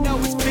 ooh, ooh. You know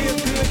it's feel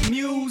good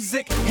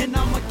music, and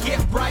I'ma get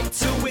right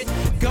to it.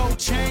 Go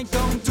chain,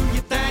 gon' do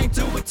your thing,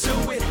 do it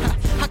to it.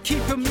 I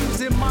keep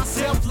amusing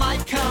myself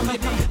like comedy.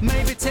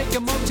 Maybe take a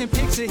motion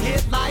picture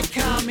hit like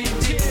comedy.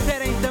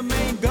 That ain't the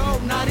main goal,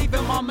 not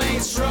even my main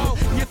stroke.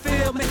 You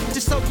feel me?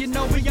 Just so you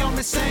know we on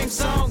the same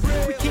song.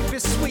 We keep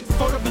it sweet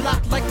for the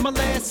block like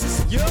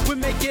molasses. We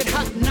make it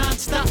hot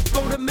non-stop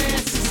for the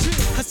masses.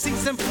 A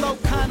season flow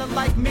kinda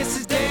like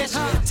Mrs. Dash.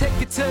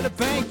 Take it to the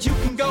bank, you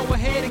can go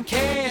ahead and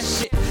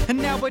cash it. And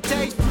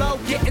nowadays flow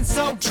getting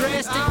so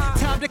drastic.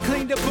 Time to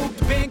clean the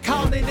booth, been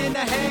calling in the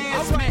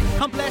hazmat.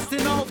 I'm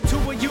blasting off to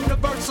a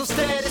universal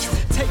status.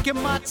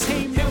 Taking my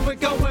team and we're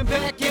going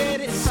back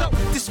at it. So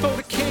this for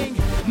the king,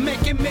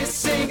 making me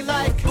sing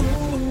like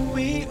ooh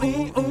wee,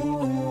 ooh,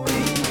 ooh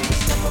wee.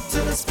 Step up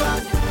to the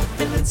spot,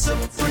 feeling so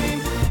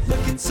free,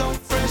 looking so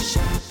fresh,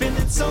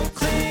 feeling so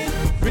clean.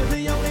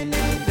 Really only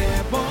need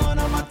that one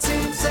on my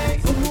team.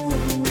 Say ooh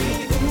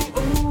wee, ooh,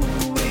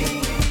 ooh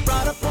wee.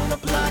 Right up on the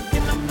block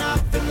and I'm not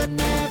feeling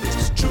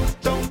average.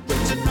 Truth don't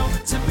get to know.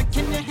 Tell me,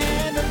 can you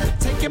handle it?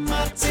 Taking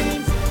my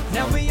team.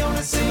 Now we on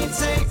the scene.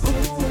 Say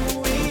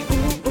ooh wee,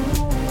 ooh,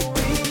 ooh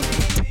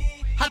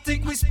wee. I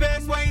think we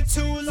spend way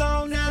too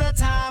long. Now the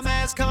time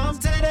has come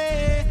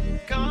today.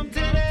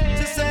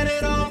 To set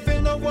it off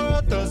in the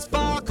world thus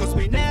far, 'cause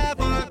we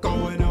never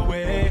going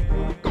away.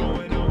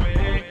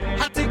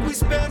 I think we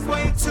spend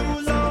way too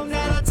long.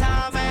 Now the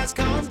time has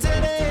come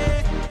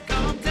today.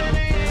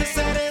 To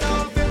set it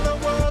off in the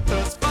world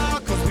thus far,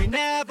 'cause we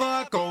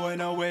never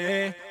going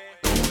away.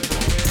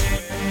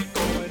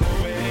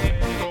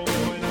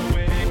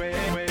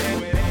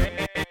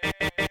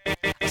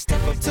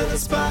 Step up to the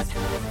spot,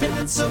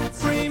 feeling so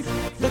free,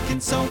 looking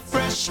so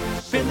fresh,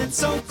 feeling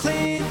so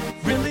clean.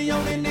 Really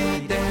only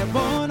need that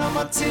one on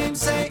my team.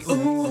 Say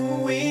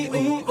ooh wee,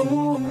 ooh,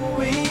 ooh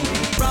wee.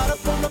 Right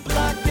up on the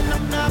block and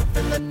I'm not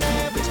feeling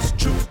average.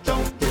 Truth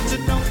don't get to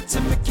know.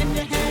 Tell me, can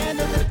you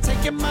handle it?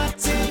 Taking my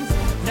team.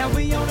 Now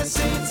we on the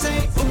scene.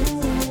 Say ooh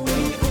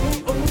wee,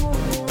 ooh,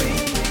 ooh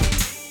wee.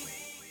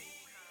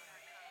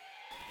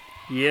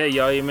 Yeah,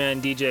 y'all, your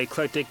man DJ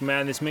Eclectic,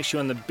 man. This Mix Show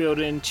in the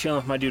building, chilling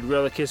with my dude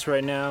Relicus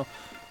right now.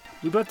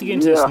 We're about to get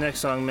into this next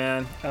song,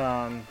 man.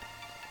 And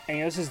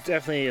this is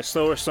definitely a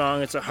slower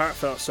song. It's a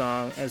heartfelt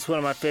song. And it's one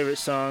of my favorite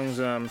songs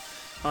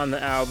on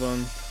the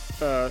album.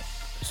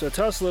 So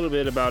tell us a little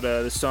bit about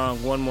the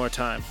song "One More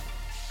Time."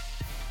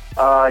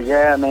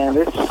 Yeah, man.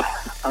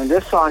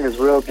 This song is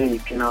real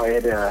deep.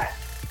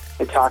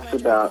 It talks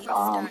about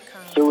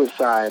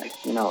suicide.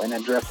 And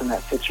addressing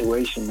that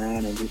situation,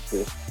 man, and just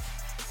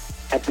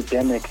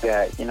epidemic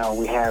that, you know,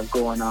 we have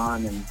going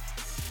on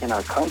in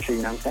our country,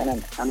 you know what I'm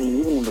saying? I mean,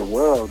 even in the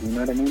world, you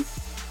know what I mean?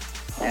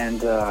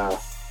 And,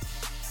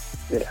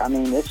 I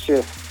mean, it's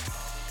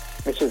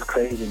just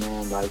crazy,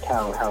 man, like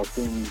how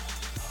things,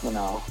 you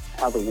know,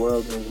 how the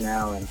world is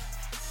now. And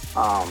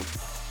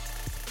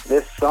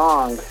this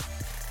song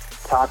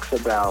talks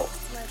about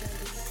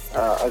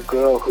a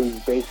girl who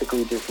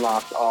basically just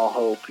lost all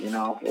hope, you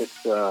know.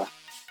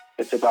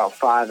 It's about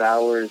 5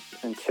 hours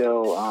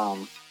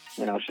until,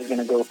 you know, she's going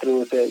to go through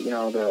with it. You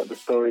know, the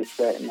story's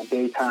set in the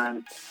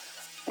daytime.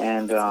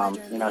 And,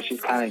 you know,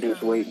 she's kind of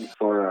just waiting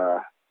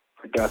for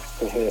dusk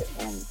to hit.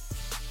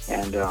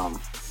 And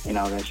you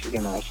know, then she's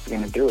gonna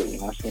do it, you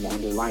know, she's gonna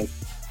end her life.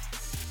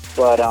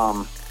 But,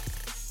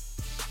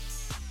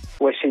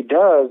 what she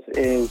does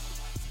is,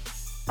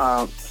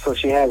 so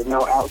she has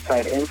no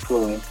outside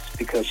influence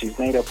because she's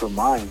made up her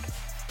mind.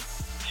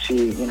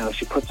 She, you know,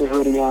 she puts her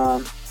hoodie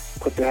on,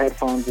 puts her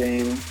headphones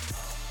in,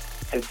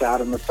 sits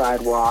out on the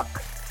sidewalk,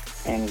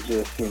 and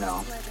just, you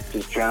know,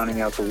 just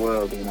drowning out the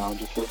world, you know,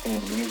 just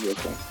listening to music.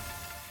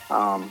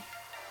 And,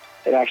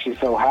 it actually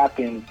so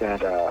happens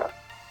that,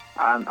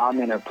 I'm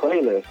in her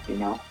playlist, you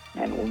know,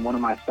 and when one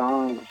of my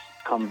songs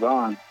comes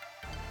on,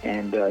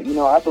 and, you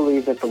know, I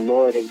believe that the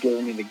Lord has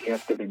given me the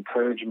gift of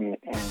encouragement,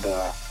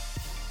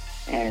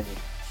 and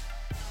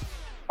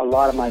a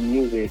lot of my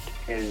music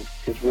is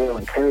real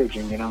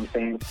encouraging, you know what I'm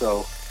saying?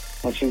 So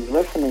when she's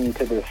listening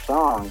to this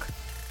song,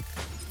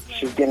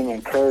 she's getting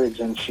encouraged,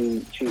 and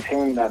she's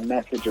hearing that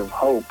message of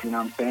hope, you know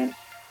what I'm saying?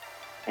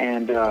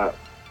 And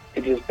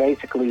it just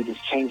basically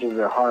just changes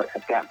her heart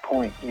at that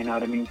point, you know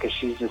what I mean? Because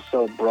she's just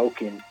so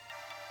broken.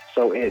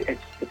 So it's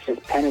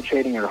just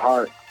penetrating her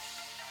heart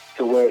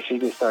to where she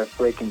just starts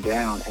breaking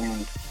down.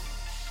 And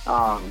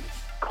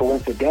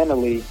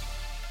coincidentally,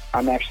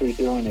 I'm actually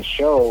doing a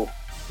show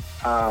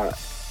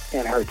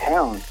in her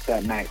town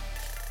that night.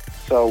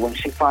 So when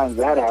she finds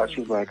that out,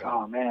 she's like,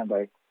 "Oh man,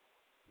 like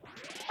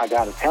I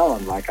gotta tell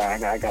him, like I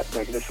got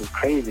like this is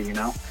crazy, you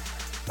know,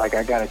 like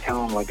I gotta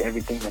tell him like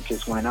everything that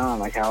just went on,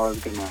 like how I was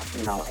gonna,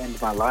 you know, end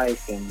my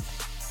life,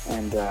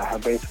 and how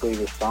basically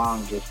this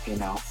song just, you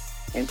know,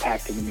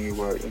 impacted me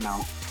where, you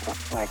know,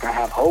 like I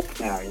have hope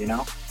now, you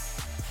know."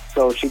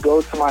 So she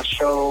goes to my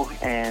show,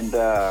 and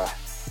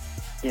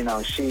you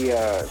know,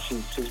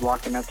 she's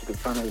walking up to the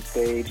front of the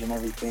stage and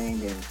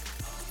everything,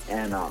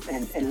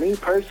 and me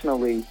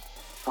personally,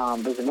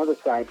 there's another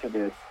side to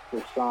this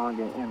song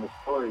and the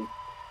story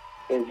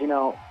is, you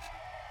know,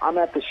 I'm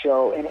at the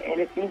show, and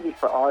it's easy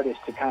for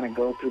artists to kind of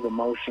go through the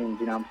motions,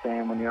 you know what I'm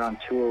saying, when you're on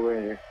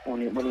tour,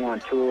 when you're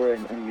on tour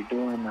and you're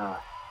doing,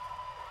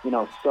 you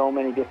know, so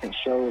many different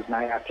shows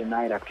night after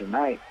night after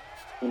night,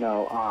 you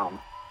know,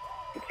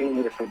 it's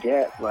easy to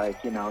forget,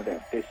 like, you know,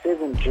 that this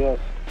isn't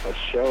just a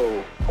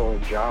show or a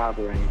job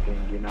or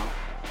anything, you know.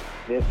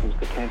 This is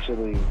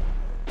potentially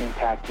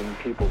impacting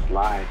people's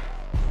lives.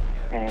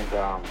 And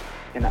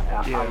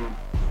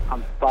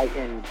I'm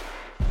fighting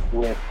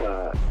with,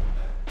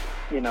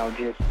 you know,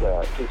 just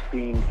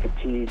being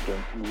fatigued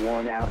and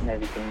worn out and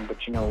everything.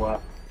 But you know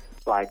what?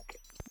 Like,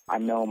 I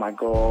know my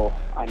goal,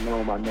 I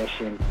know my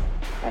mission,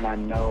 and I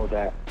know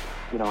that,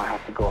 you know, I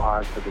have to go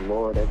hard for the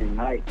Lord every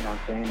night, you know what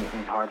I'm saying,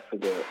 and hard for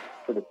the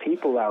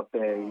people out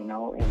there, you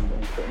know,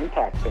 and to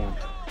impact them.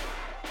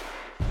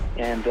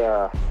 And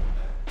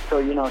so,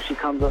 you know, she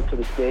comes up to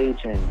the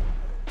stage, and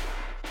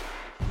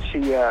she,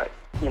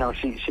 you know,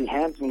 she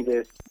hands me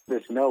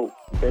this note,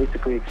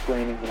 basically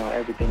explaining, you know,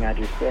 everything I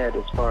just said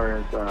as far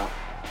as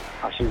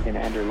how she was going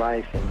to end her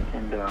life,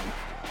 and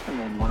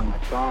then one of my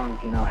songs,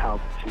 you know,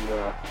 helped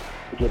to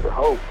give her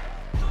hope.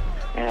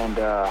 And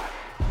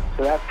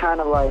so that's kind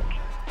of like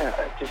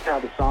just how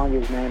the song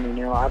is, man. And,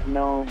 you know, I've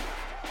known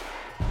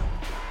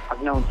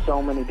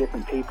so many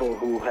different people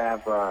who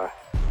have,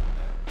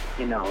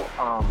 you know,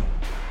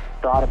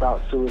 thought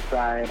about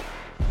suicide,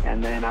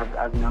 and then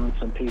I've known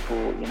some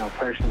people, you know,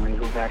 personally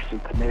who've actually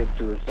committed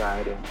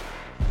suicide,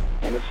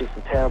 and it's just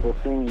a terrible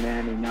thing,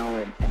 man, you know,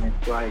 and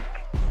it's like,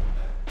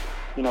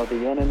 you know,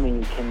 the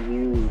enemy can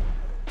use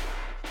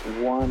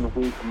one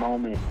weak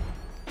moment,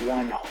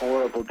 one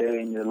horrible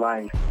day in your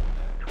life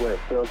to where it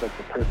feels like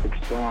the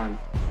perfect storm,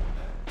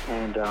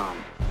 and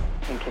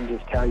can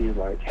just tell you,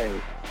 like, hey,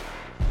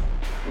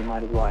 you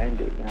might as well end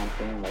it, you know what I'm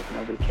saying? Like,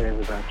 nobody cares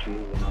about you,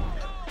 you know.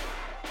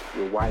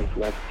 Your wife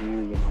left you,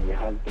 you know, your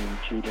husband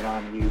cheated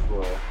on you,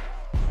 or,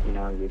 you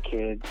know, your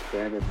kids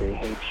said that they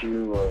hate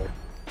you, or,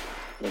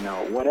 you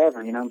know,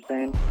 whatever, you know what I'm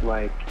saying?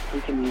 Like,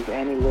 he can use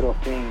any little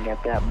thing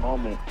at that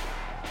moment,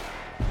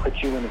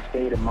 put you in a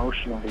state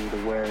emotionally to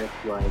where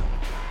it's like,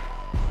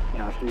 you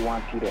know, he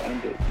wants you to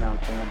end it, you know what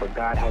I'm saying? But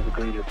God has a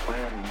greater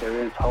plan, and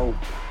there is hope,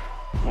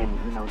 and,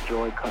 you know,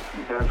 joy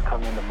does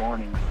come in the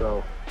morning.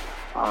 So,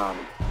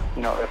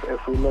 you know,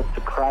 if we look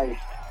to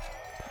Christ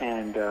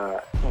and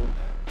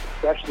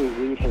especially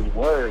read His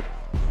Word,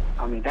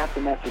 I mean, that's a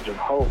message of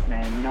hope,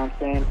 man. You know what I'm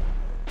saying?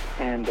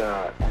 And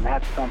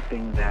that's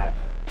something that,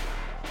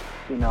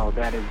 you know,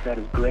 that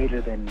is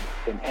greater than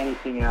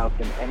anything else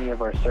in any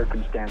of our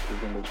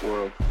circumstances in this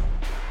world.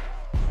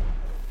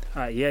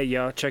 Yeah,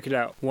 y'all, check it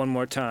out one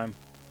more time.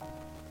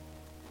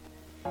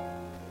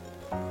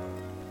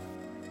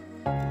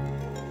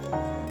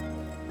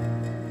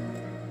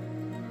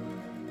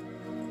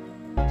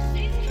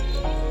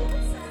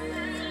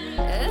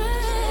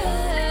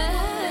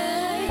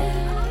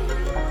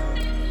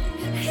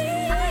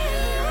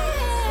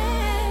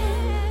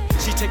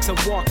 Takes a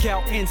walk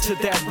out into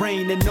that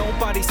rain and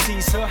nobody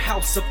sees her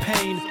house of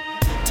pain.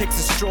 Takes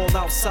a stroll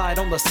outside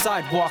on the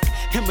sidewalk,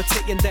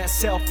 imitating that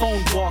cell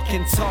phone walk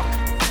and talk.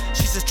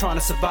 She's just trying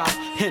to survive,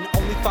 and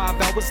only 5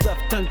 hours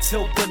left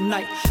until the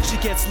night. She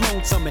gets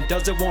lonesome and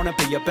doesn't want to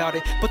be about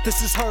it, but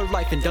this is her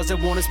life and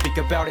doesn't want to speak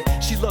about it.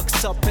 She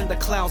looks up and the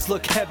clouds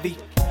look heavy,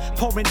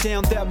 pouring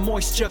down that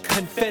moisture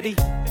confetti.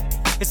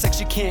 It's like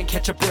she can't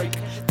catch a break,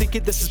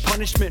 thinking this is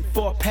punishment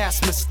for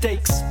past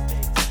mistakes.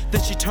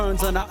 Then she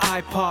turns on her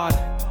iPod.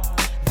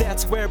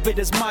 That's where it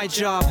is my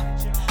job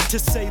to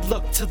say,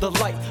 look to the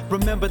light.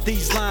 Remember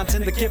these lines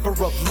in the giver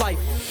of life.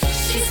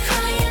 She's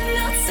crying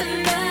out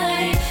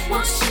tonight,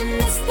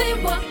 watching as they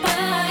walk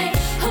by,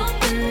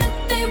 hoping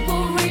that they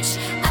will reach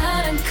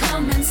out and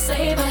come and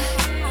save her.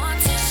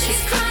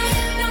 She's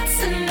crying out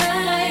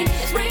tonight,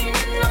 it's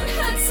raining on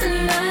her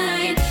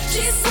tonight.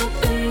 She's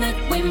hoping that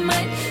we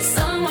might,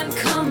 someone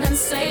come and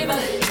save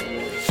her.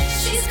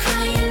 She's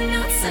crying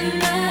out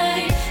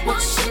tonight,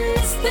 watching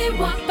as they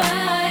walk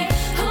by,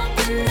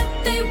 hoping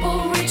that they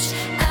will reach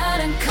out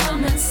and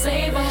come and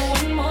save her.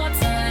 One more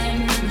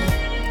time,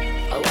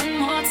 one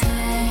more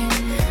time,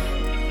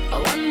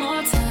 one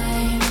more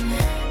time.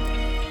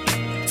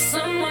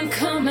 Someone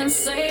come and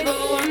save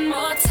her one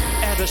more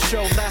time. At a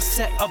show last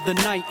set of the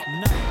night,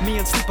 me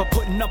and Sleep are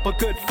putting up a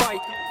good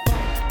fight.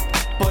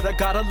 But I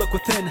gotta look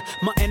within,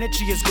 my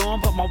energy is gone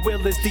but my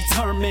will is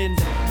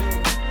determined.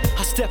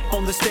 I step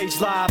on the stage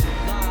live,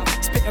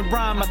 spitting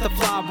rhyme at the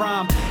fly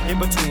rhyme. In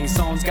between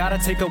songs, gotta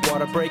take a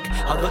water break.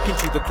 I look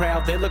into the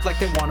crowd, they look like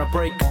they wanna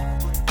break.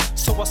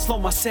 So I slow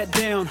my set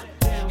down.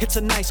 It's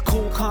a nice,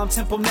 cool, calm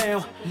tempo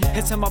now.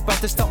 As I'm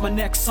about to start my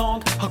next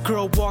song, a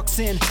girl walks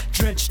in,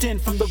 drenched in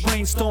from the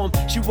rainstorm.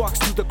 She walks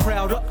through the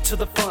crowd up to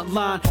the front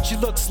line. She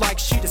looks like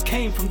she just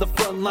came from the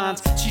front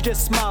lines. She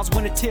just smiles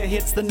when a tear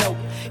hits the note,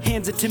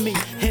 hands it to me,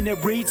 and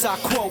it reads, I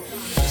quote,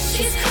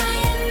 she's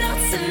crying out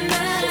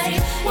tonight,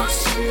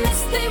 watching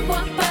as they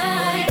walk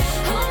by,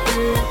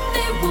 hoping that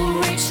they will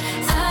reach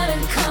out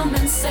and come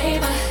and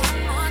save her.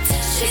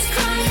 She's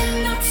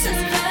crying out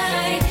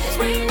tonight, it's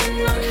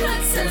raining on her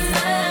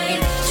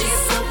tonight.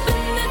 She's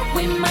hoping that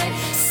we might,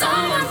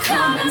 someone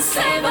come and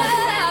save her.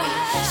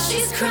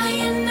 She's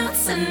crying out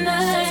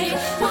tonight,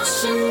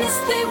 watching as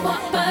they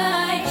walk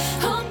by,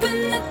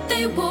 hoping that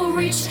they will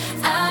reach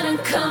out and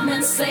come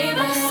and save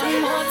her.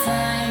 One more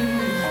time,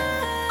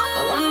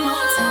 one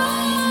more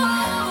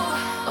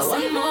time,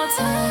 one more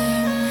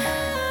time.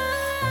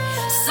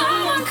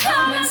 Someone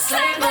come and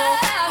save her.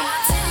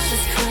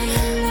 She's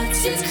crying out,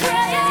 she's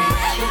crying,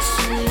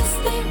 watching as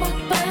they walk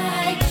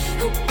by,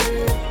 hoping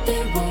that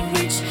they will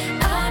reach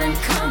out and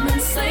come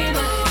and save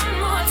her. One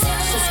more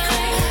time. She's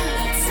crying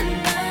out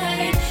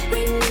tonight,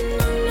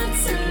 raining on her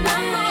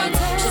tonight.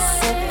 She's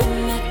hoping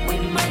that we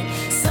might,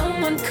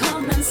 someone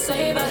come and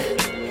save her.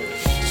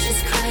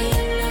 She's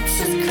crying out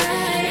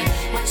tonight,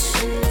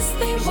 watching as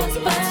they walk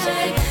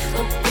by,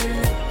 hoping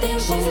that they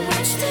will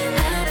reach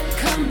out and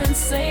come and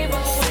save her.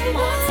 One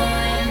more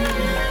time,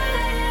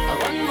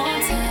 one more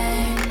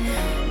time,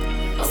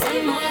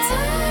 one more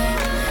time.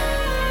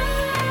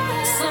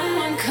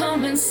 Someone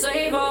come and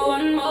save her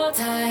one more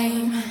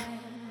time.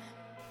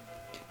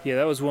 Yeah,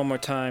 that was One More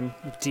Time.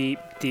 Deep,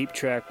 deep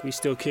track. We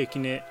still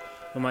kicking it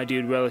with my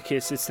dude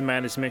Relicus. It's the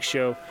Madness Mix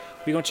Show.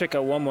 We're going to check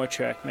out one more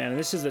track, man.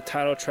 This is the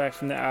title track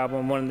from the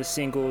album, one of the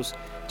singles.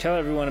 Tell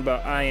everyone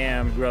about I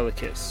Am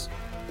Relicus.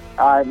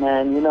 All right,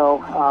 man. You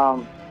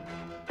know,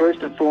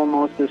 first and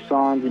foremost, this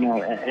song, you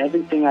know,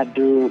 everything I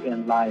do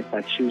in life,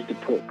 I choose to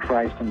put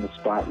Christ in the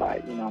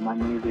spotlight. You know, my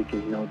music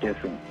is no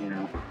different, you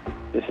know.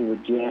 This is a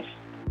gift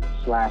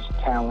 /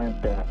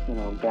 talent that, you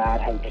know,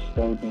 God has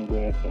bestowed me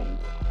with, and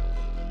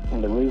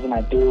the reason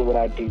I do what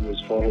I do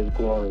is for His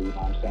glory, you know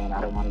what I'm saying?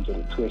 I don't want to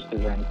get it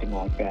twisted or anything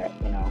like that,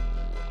 you know.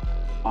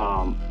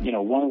 You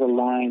know, one of the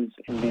lines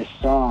in this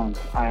song,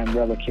 I Am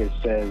Relicus,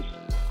 says,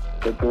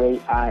 the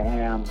great I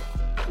Am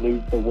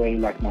leads the way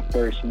like my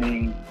first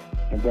name,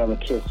 and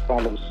Relicus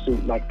follows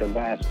suit like the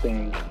last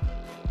thing.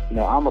 You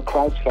know, I'm a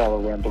Christ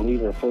follower and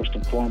believer first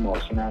and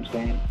foremost, you know what I'm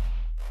saying?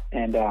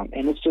 And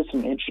it's just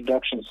an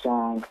introduction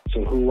song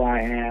to who I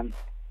am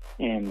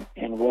and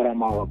what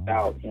I'm all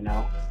about, you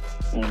know.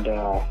 And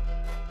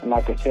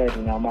like I said,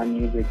 you know, my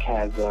music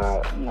has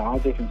you know, all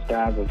different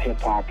styles of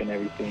hip hop and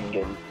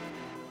everything,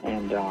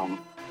 and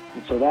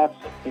so that's,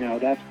 you know,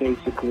 that's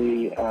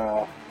basically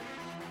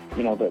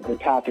you know, the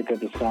topic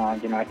of the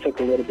song. You know, I took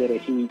a little bit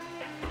of heat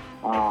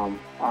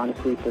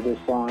honestly for this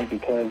song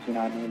because, you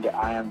know, I named it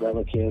I Am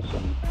Relicus,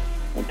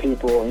 and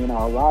people, you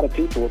know, a lot of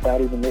people,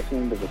 without even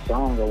listening to the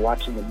song or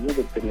watching the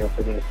music video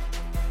for this,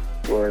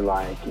 were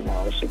like, you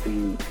know, it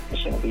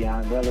shouldn't be I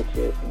Am Relicus,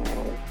 you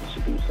know, it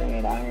should be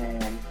saying I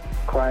Am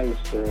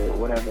Christ or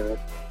whatever.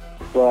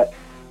 But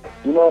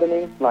You know what I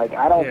mean? Like,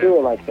 I don't do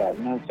it like that.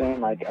 You know what I'm saying?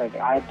 Like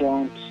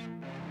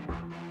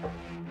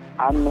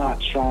I'm not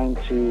trying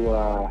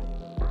to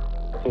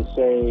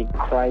say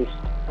Christ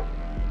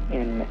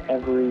in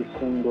every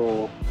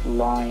single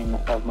line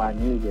of my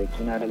music.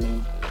 You know what I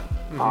mean?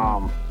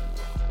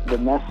 Mm-hmm. The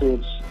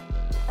message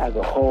as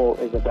a whole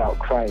is about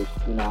Christ,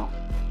 you know,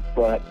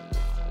 but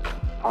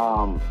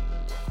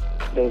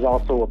there's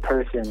also a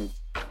person,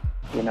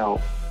 you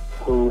know,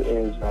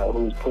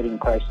 who's putting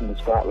Christ in the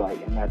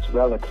spotlight, and that's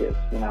relative.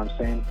 You know what I'm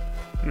saying?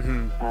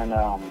 Mm-hmm.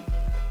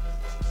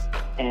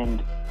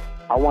 And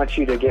I want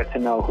you to get to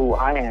know who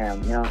I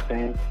am. You know what I'm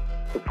saying?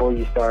 Before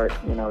you start,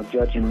 you know,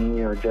 judging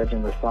me or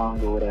judging the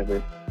song or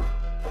whatever.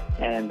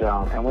 And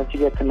once you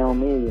get to know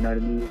me, you know what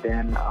I mean,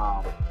 then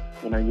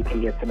you know, you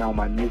can get to know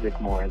my music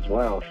more as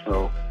well.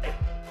 So,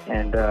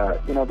 and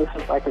you know, this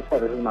is, like I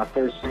said, this is my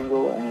first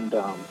single, and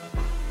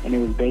it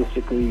was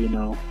basically, you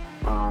know,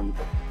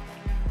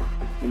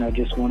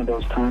 just one of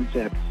those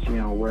concepts, you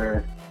know,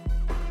 where,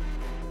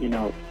 you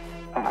know,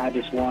 I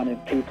just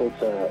wanted people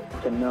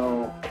to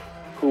know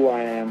who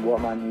I am, what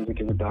my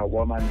music is about,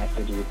 what my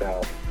message is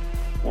about,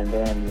 and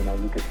then, you know,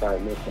 you could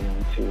start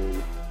listening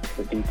to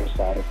the deeper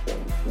side of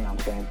things, you know what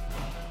I'm saying?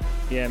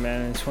 Yeah,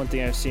 man, it's one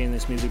thing I've seen in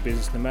this music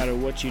business. No matter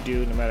what you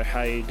do, no matter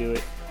how you do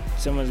it,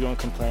 someone's going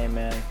to complain,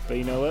 man. But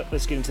you know what?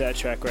 Let's get into that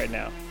track right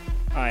now.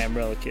 I Am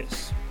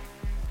Relicus.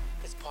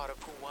 It's part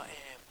of who I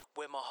am,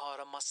 wear my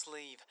heart on my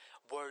sleeve.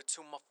 Word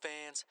to my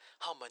fans,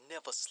 I'ma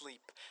never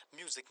sleep.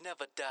 Music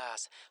never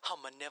dies,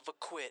 I'ma never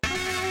quit.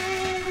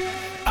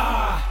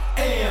 I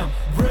am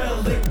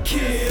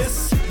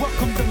Relicus.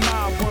 Welcome to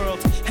my world,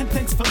 and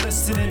thanks for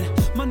listening.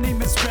 My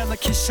name is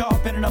Relicus,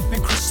 sharpening up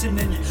and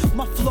christening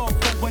my flow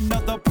for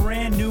another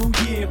brand new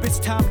year. It's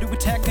time to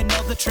attack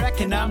another track,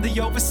 and I'm the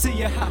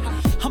overseer.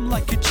 I'm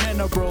like a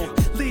general,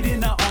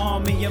 leading an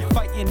army and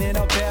fighting in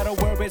a battle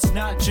where it's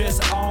not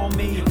just all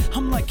me.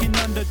 I'm like an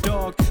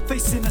underdog,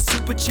 facing a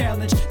super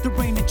challenge. The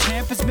reigning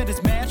champ has met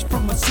his match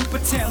from a super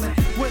talent.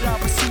 What I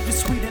receive is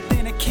sweet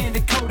Atlantic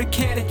candy coated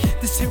caddy.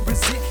 This here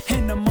is it,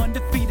 and I'm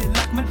undefeated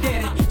like my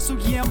daddy. So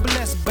yeah, I'm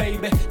blessed,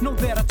 baby. Know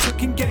that I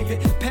took and gave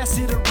it. Pass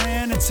it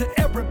around until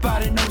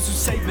everybody knows who's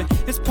saving.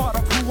 It's part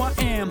of who I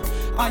am.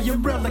 I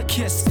am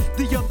Relicus,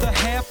 the other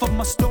half of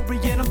my story,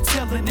 and I'm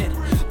telling it.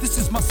 This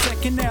is my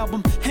second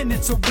album, and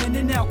it's a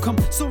winning outcome.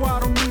 So I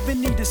don't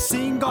even need to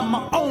sing on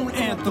my own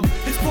anthem.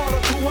 It's part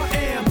of who I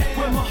am.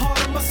 Wear my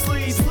heart on my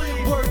sleeve.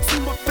 Word to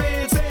my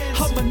fans,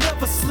 I'ma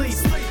never sleep.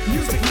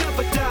 Music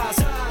never dies,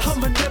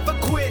 I'ma never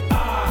quit.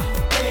 I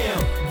am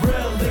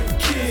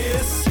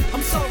Relicus.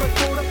 I'm sorry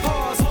for the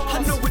pause,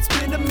 I know it's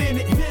been a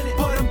minute,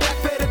 but I'm back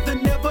better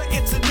than ever.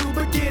 It's a new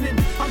beginning.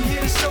 I'm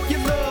here to show you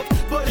love,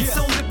 but it's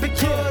only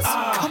because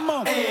I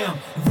am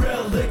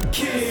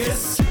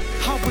Relicus.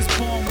 I was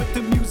born with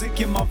the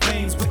music in my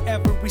veins, with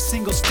every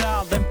single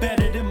style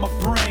embedded in my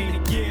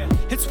brain. Yeah,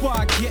 it's why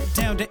I get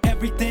down to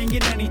everything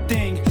and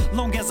anything.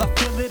 Long as I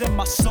feel it in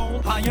my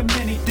soul, I am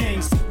many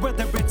things.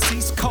 Whether it's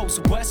East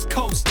Coast, West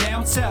Coast,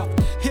 down south,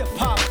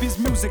 hip-hop is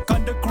music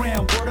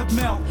underground, word of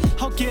mouth.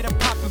 I'll get it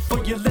poppin'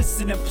 for your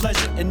listening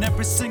pleasure, and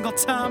every single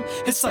time,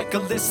 it's like a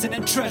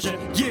listening treasure.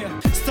 Yeah,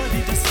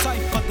 study the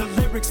cipher, the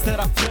lyrics that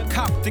I flip,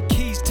 cop the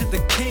keys to the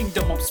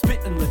kingdom, I'm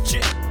spittin'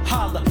 legit.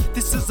 Holla,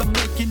 this is a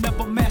making of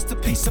a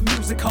masterpiece of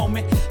music,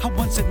 homie. I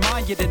once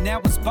admired and now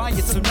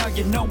inspired, so now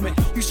you know me.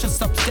 You should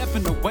stop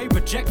stepping away,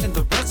 rejecting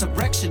the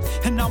resurrection,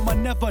 and I'ma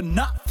never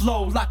not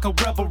flow like a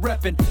rebel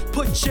reppin'.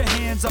 Put your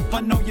hands up,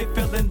 I know you're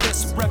feeling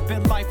this.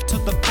 Reppin' life to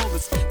the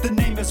fullest, the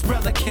name is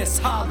Relicus.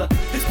 Holla,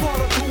 it's part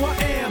of who I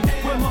am.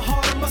 Wear my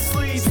heart on my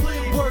sleeve.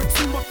 Word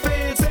to my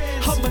fans,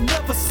 I'ma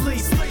never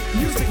sleep.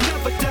 Music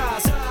never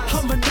dies,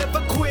 I'ma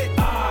never quit.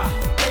 I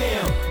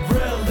am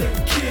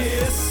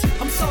Relicus.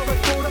 I'm sorry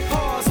for the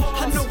pause,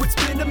 I know it's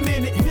been a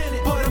minute,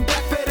 but I'm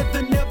back better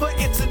than ever.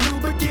 It's a new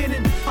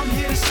beginning. I'm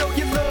here to show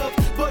you love,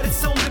 but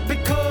it's only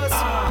because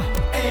I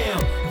am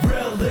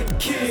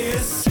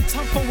Relicus.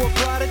 Time for a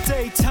brighter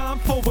day, time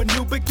for a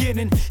new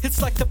beginning.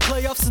 It's like the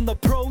playoffs and the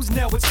pros,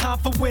 now it's time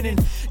for winning.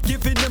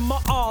 Giving it my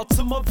all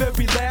to my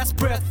very last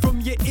breath.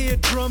 From your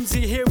eardrums,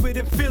 you hear it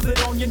and feel it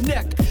on your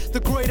neck. The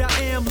great I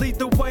am, lead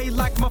the way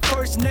like my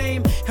first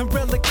name. And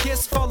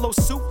Relicus follow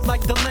suit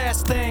like the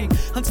last thing.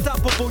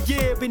 Unstoppable,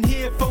 yeah, been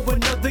here for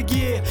another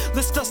year.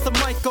 Let's dust the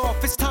mic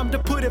off, it's time to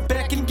put it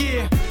back in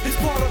gear. It's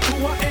part of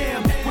who I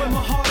am, wear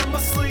my heart on my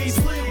sleeve.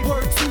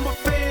 Word to my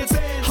fans,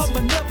 I'ma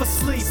never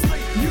sleep.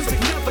 Music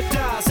never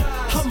dies,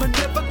 I'ma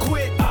never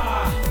quit.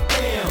 I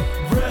am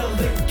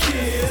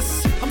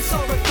Relicus. I'm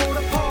sorry for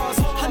the pause,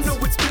 I know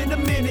it's been a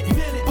minute,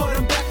 but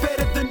I'm back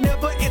better than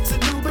ever. It's a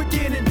new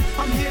beginning.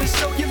 I'm here to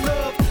show you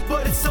love,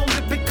 but it's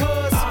only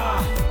because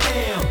I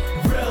am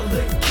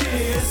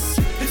Relicus.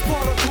 It's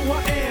part of who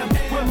I am,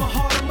 wear my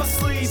heart on my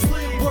sleeve.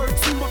 Word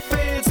to my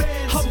fans,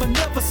 I'ma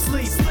never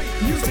sleep.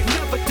 Music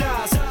never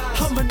dies,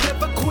 I'ma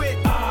never quit.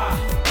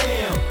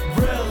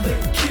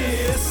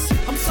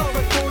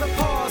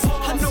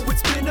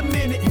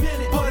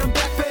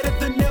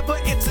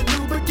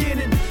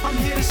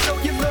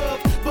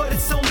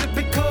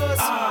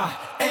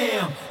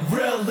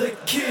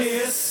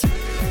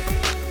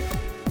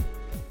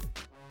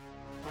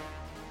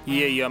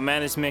 Yeah, yo,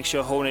 Madness Mix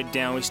Show holding it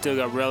down. We still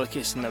got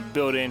Relicus in the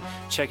building,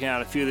 checking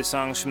out a few of the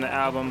songs from the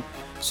album.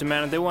 So,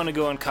 man, if they want to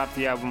go and cop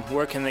the album,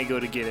 where can they go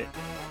to get it?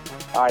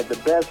 All right, the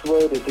best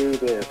way to do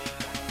this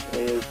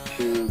is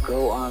to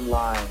go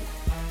online,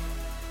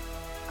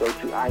 go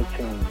to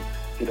iTunes.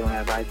 If you don't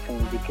have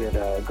iTunes, you could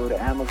go to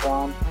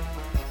Amazon.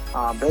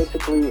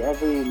 Basically,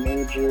 every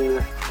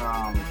major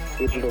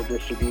digital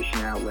distribution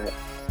outlet,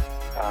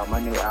 my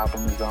new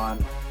album is on.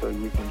 So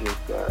you can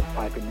just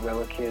type in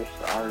Relicus,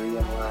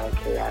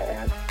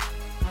 RELIKIS,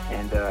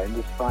 and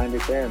just find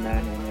it there,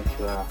 man. And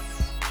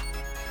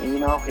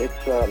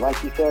it's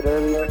like you said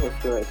earlier,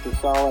 it's a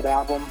solid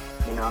album.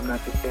 I'm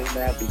not just saying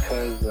that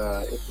because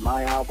it's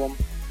my album,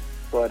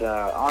 but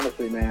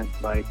honestly, man,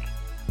 like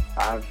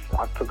I've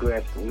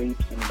progressed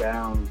leaps and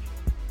bounds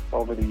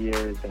over the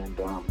years, and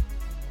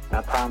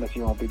I promise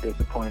you won't be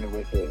disappointed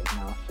with it.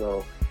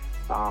 So.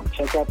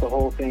 Check out the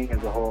whole thing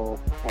as a whole.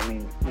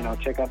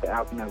 Check out the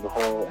album as a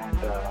whole,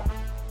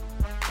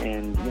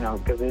 and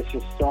because there's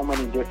just so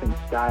many different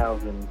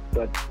styles,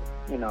 but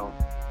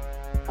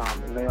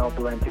they all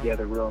blend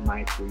together real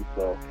nicely.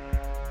 So,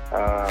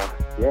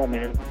 yeah,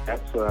 man,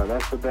 that's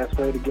the best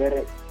way to get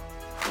it.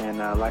 And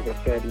like I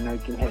said, you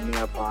can hit me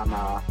up on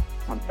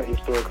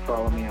Facebook,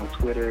 follow me on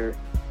Twitter,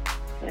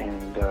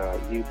 and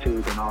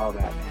YouTube, and all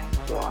that, man.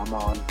 So I'm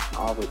on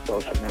all the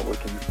social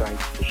networking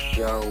sites for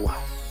show.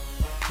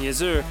 Yes,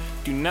 sir.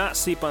 Do not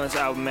sleep on this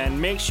album, man.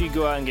 Make sure you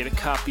go out and get a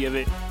copy of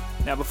it.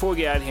 Now, before we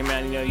get out of here,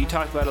 man, you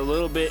talked about it a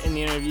little bit in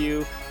the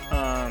interview.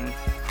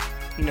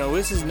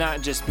 This is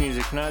not just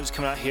music. We're not just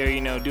coming out here,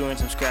 doing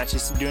some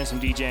scratches, doing some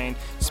DJing,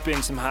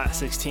 spinning some hot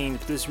 16s.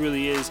 But this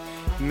really is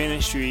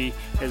ministry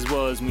as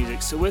well as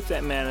music. So with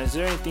that, man, is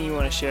there anything you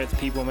want to share with the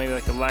people? Maybe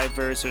like a live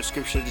verse or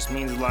scripture that just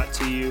means a lot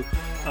to you?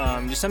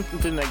 Just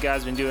something that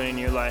God's been doing in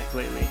your life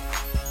lately.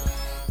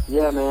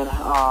 Yeah, man.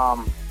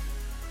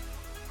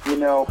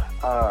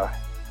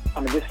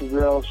 This is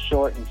real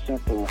short and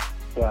simple,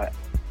 but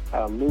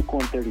Luke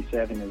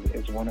 1:37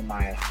 is one of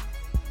my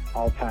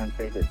all-time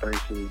favorite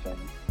verses,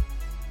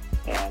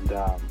 and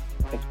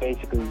it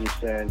basically just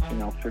says,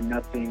 for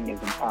nothing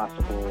is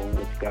impossible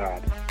with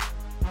God,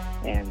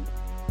 and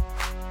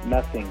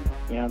nothing,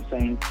 you know what I'm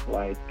saying?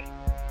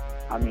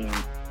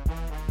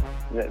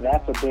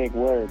 That's a big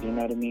word, you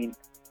know what I mean?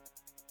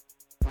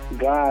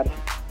 God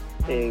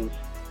is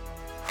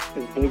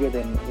bigger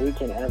than we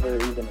can ever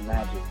even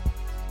imagine,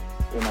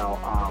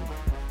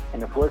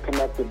 and if we're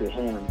connected to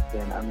Him,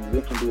 then,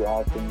 we can do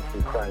all things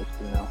through Christ,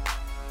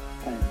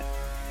 and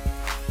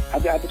I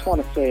just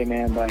want to say,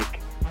 man,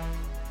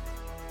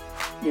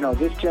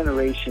 this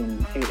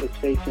generation is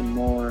facing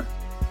more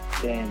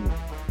than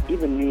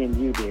even me and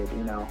you did,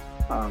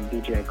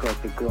 DJ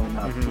Eclectic growing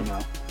up,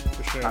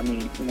 For sure.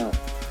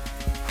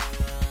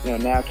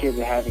 Now kids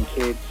are having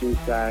kids.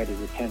 Suicide is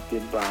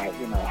attempted by,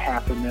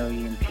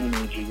 500,000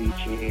 teenagers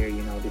each year.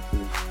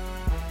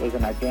 There's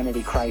an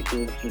identity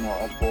crisis,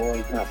 of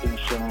boys not being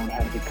shown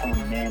how to become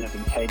men of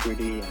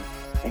integrity,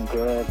 and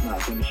girls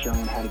not being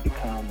shown how to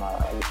become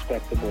a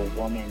respectable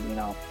woman,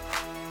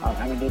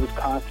 they're just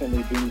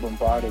constantly being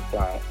bombarded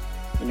by,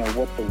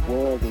 what the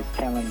world is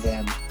telling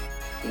them,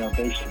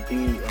 they should be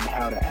and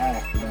how to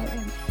act,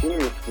 and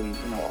seriously,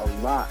 a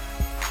lot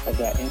of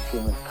that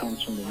influence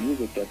comes from the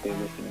music that they're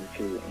listening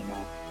to,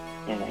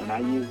 and I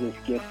use this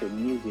gift of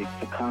music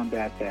to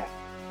combat that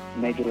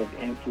negative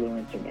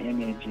influence and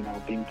image,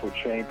 being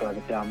portrayed by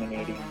the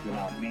dominating,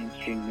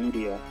 mainstream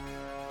media,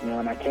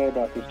 and I care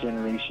about this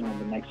generation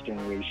and the next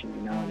generation,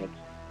 and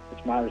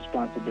it's my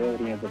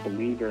responsibility as a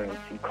believer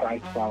and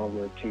Christ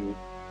follower to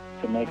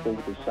make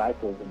those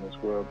disciples in this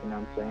world, you know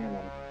what I'm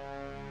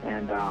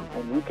saying, and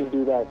you can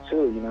do that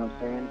too, you know what I'm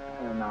saying,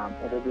 and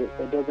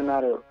it doesn't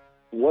matter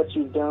what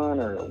you've done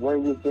or where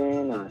you've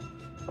been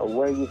or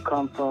where you've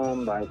come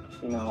from,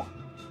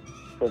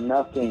 for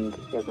nothing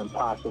is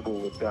impossible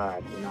with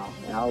God, and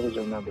I always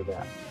remember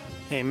that.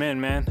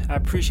 Amen, man. I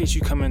appreciate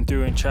you coming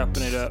through and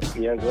chopping it up.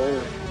 Yeah,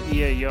 sir.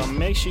 Yeah, yo,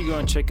 make sure you go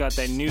and check out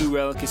that new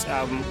Relicus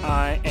album,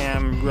 I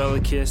Am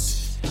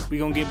Relicus. We're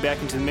going to get back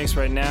into the mix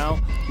right now.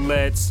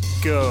 Let's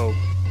go.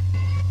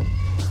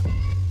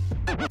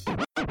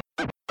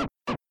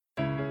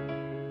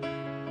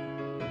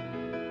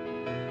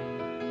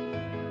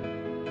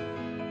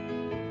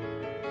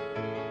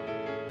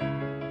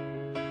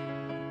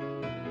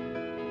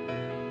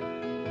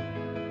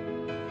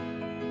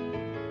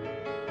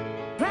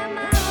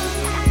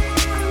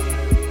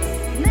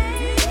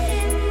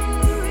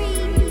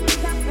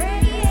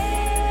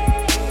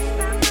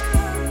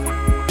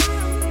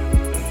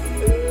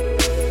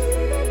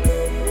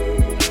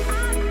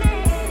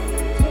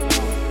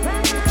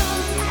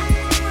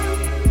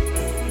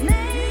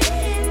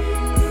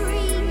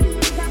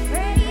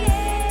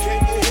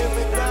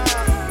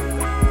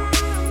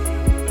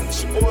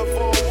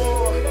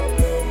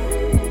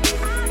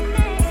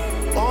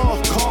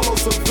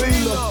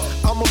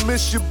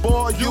 miss you,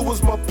 boy, you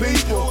was my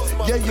people.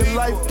 Yeah, your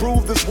life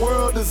proved this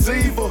world is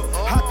evil.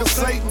 How can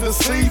Satan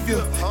deceive you?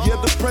 Yeah,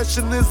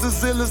 depression is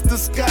as ill as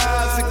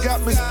disguise. It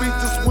got me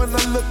speechless when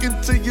I look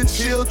into your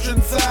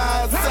children's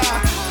eyes.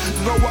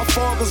 know our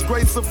Father's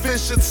grace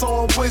sufficient, so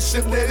I'm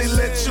wishing that He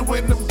let you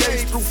in them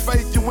gates. Through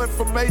faith, you went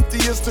from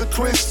atheist to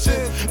Christian.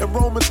 And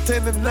Romans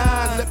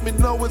 10:9, let me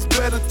know it's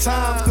better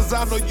times, cause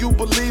I know you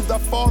believed our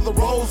Father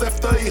rose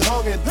after He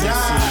hung and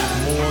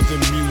died. More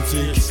than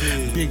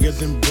music, bigger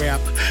than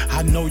rap.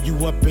 I know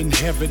you up in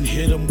heaven,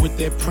 hit them with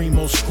that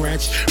Primo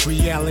scratch.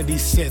 Reality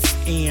sets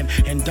in,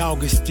 and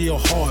dog is still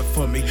hard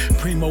for me.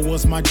 Primo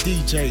was my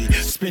DJ,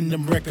 spin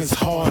them records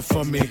hard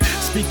for me.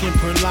 Speaking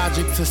per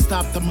logic to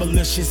stop the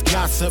malicious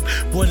gossip.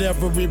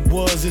 Whatever it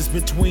was is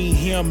between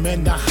him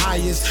and the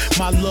highest.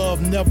 My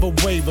love never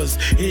wavers,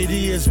 it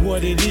is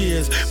what it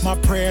is. My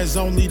prayer's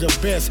only the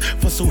best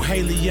for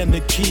Suhaili and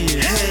the kids.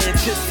 Man,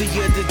 just the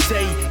other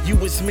day, you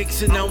was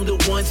mixing on the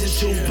ones and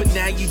twos, but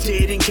now you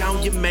dead and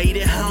gone, you made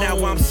it home.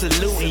 Now I'm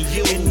saluting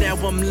you, and now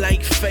I'm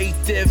like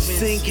Faith Evans,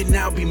 singing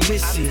I'll be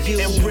missing you,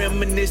 and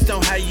reminisce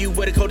on how you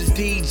were the coldest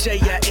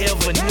DJ I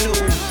ever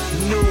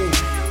knew.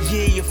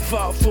 Yeah, you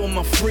fought for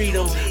my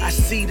freedoms. I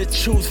see the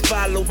truth,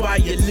 follow while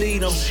you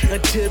lead them.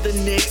 Until the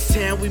next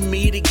time we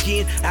meet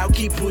again, I'll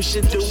keep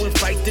pushing through and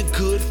fight the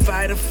good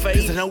fight of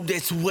faith. 'Cause I know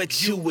that's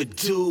what you would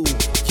do.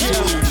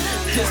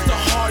 This the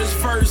hardest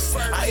verse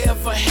I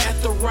ever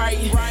had to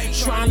write.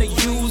 Trying to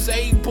use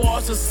 8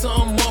 bars to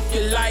sum up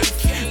your life.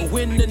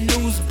 When the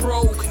news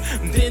broke,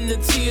 then the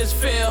tears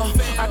fell.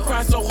 I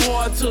cried so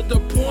hard to the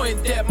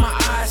point that my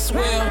eyes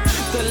swell.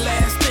 The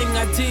last thing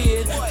I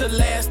did, the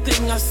last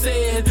thing I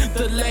said,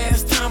 the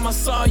last time I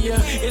saw you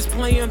is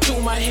playing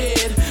through my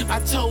head. I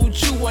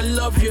told you I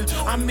love you,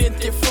 I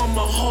meant it from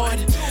my heart.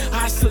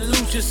 I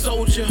salute you,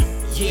 soldier.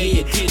 Yeah,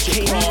 you did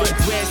your part. Can't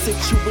even grasp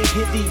that you were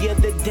here the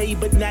other day,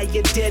 but now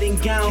you're dead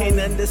and gone. Can't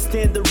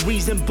understand the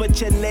reason,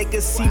 but your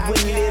legacy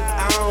will live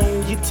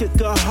on. You took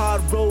a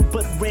hard road,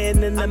 but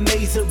ran an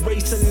amazing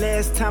race. And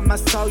last time I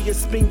saw you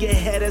spin, you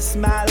had a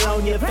smile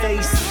on your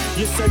face.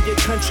 You served your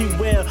country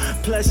well,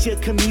 plus your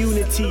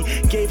community.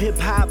 Gave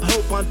hip-hop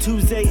hope on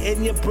Tuesday,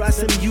 and you brought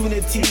some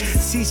unity.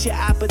 Seize your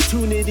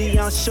opportunity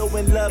on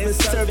showing love and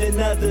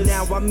serving others.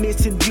 Now I'm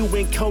missing you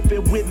and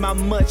coping with my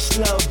much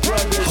love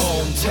brothers.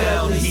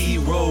 Hometown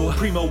hero,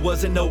 Primo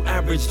wasn't no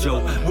average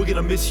Joe. We're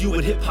gonna miss you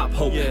with hip hop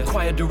hope.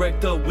 Choir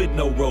director with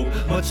no rope.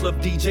 Much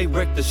love DJ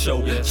wrecked the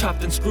show.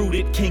 Chopped and screwed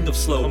it, king of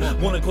slow.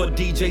 Wanna call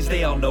DJs,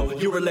 they all know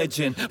you're a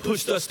legend.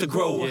 Pushed us to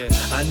grow.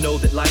 I know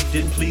that life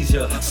didn't please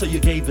you, so you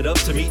gave it up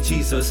to meet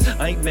Jesus.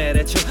 I ain't mad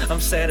at you, I'm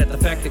sad at the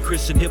fact that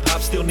Christian hip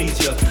hop still needs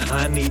you.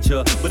 I need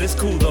you, but it's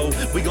cool though.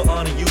 We gon'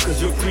 honor you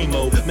 'cause you're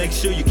Primo. Make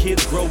sure your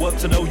kids grow up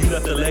to know you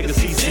left a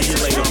legacy. See you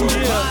later, bro.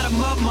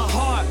 Bottom of my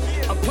heart,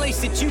 a place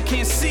that you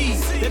can't see,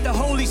 that the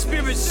Holy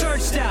Spirit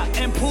searched out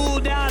and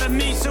pulled out of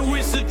me. So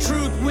it's the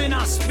truth when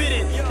I spit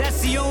it. That's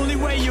the only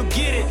way you'll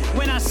get it.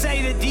 When I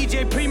say that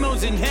DJ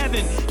Primo's in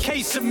heaven,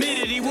 case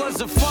submitted. He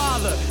was a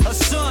father, a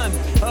son,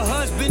 a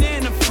husband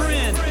and a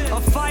friend,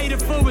 a fighter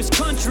for his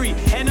country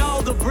and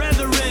all the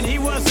brethren. He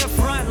was a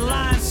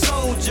frontline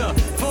soldier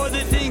for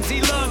the things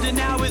he loved, and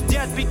now his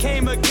death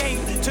became a gate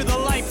to the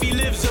life he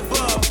lives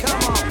above.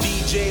 Come on.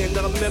 DJ in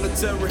the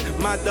military,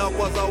 my dog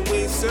was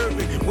always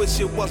serving. Wish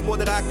it was more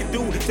that I could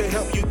do to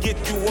help you get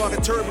through all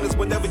the turbulence.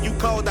 Whenever you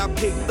called, I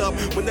picked up.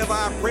 Whenever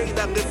I prayed,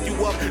 I lift you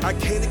up. I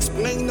can't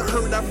explain the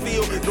hurt I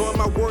feel, knowing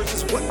my words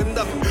is what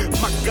enough.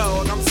 My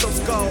God, I'm so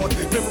scarred.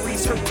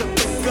 Memories hurt to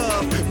think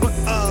of, but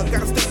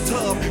gotta stay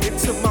tough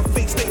until my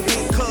face stay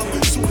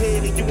handcuffed. So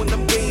headed, you and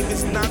them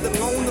babies, not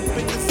alone up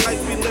in this life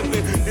we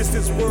living. This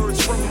is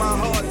words from my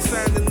heart,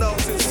 signing off,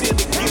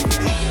 sincerely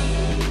gifted.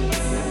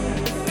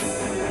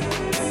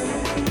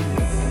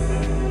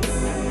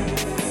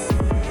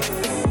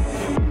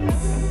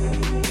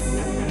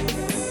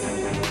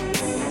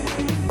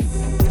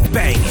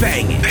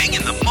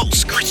 Banging the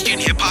most Christian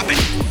hip-hop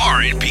and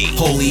R&B.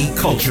 Holy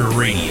Culture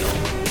Radio.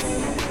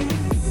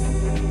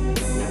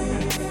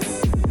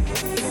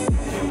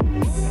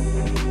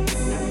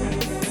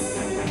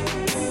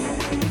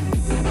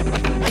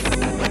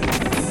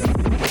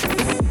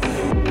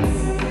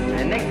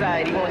 And next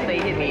side, he won't say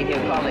hit me,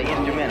 he'll call it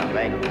instrumental,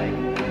 right?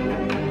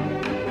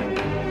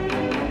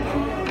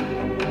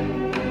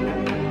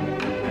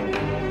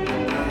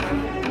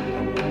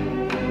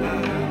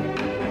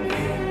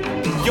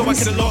 Yo, I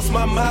could've lost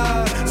my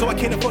mind, so I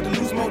can't afford to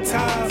lose more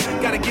time.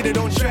 Gotta get it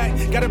on track,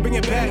 gotta bring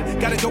it back,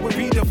 gotta go and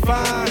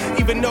redefine.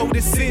 Even though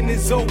the sin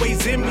is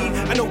always in me,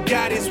 I know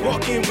God is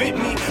walking with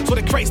me. So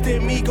the Christ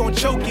in me gon'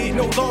 choke it,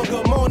 no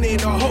longer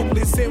mourning or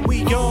hopeless. And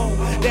we on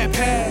that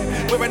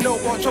path, where I know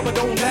all trouble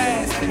don't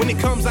last. When it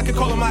comes, I can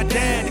call him my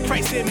dad. The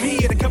Christ in me,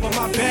 it'll cover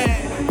my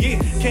bad. Yeah,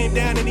 came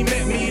down and he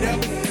met me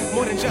though.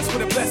 More than just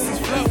where the blessings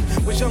flow.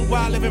 Was young,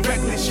 wild, living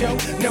reckless, yo.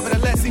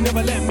 Nevertheless, he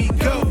never let me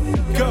go.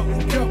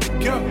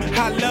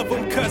 I love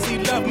him cause he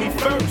loved me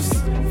first.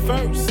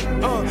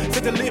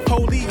 Said to live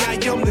holy, I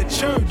am the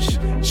church.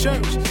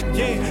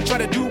 Yeah, try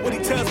to do what he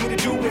tells me to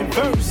do in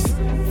verse.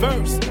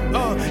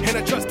 And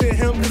I trust in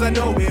him cause I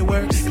know it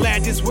works.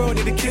 Glad this world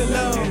didn't kill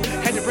up.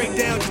 Had to break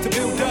down just to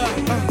build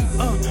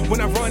up. When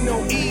I run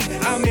no E,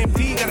 I'm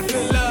empty, gotta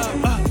fill up.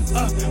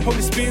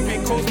 Holy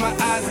Spirit, close my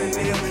eyes and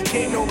kneel.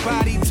 Can't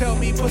nobody tell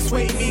me,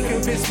 persuade me,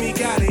 convince me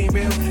God ain't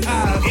real.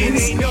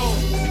 It ain't no,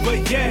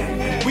 but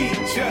yeah, we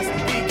just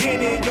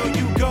beginning. Yo,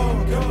 you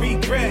gon'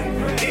 regret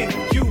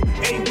if you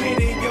ain't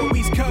winning. Yo,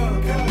 we's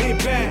coming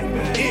back.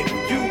 If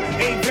you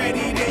ain't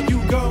ready, then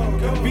you gon'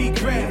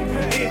 regret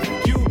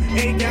if you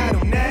ain't got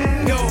them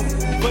now.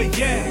 No, but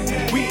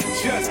yeah, we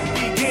just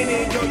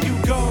beginning. Yo, you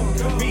gon'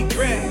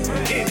 regret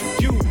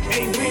if you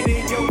ain't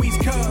winning. Yo, we's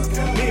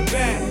coming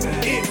back.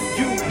 If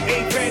you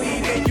ain't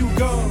ready, then you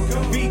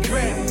gon'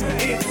 regret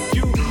if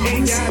you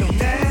ain't got them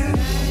now.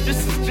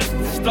 This is just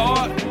the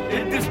start,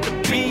 and this the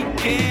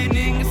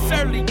beginning. It's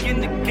early in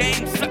the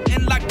game,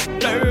 something like the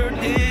third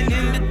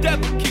inning. The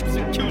devil keeps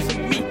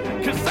accusing me,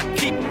 cause I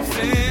keep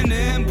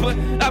sinning. But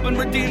I've been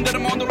redeemed that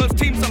I'm on the Lord's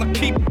team, so I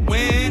keep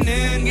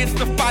winning. It's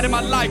the fight of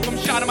my life, I'm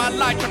shining my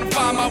light, trying to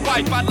find my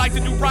wife. I'd like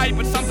to do right,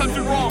 but sometimes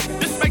do wrong.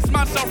 This makes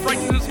my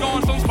self-righteousness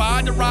gone, so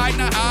inspired to ride,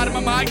 not hide in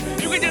my mic.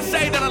 You can just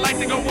say that I like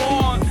to go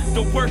on.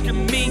 The work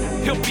in me,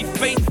 he'll be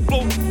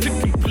faithful to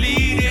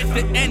complete it.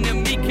 The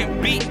enemy can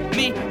beat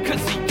me,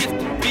 cause he is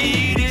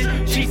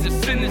defeated.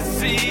 Jesus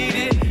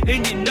interceded,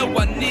 and you know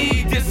I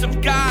need this. If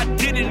God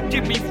didn't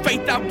give me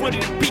faith, I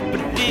wouldn't be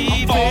believing.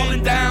 I'm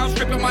falling down,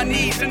 stripping my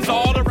knees, and it's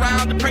all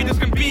around. The pray this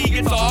can be,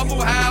 it's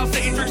awful how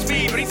Satan tricks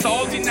me, but he's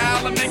salty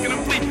now, I'm making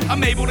him flee.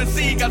 I'm able to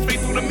see God's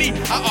faithful to me.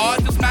 I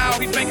ought to smile,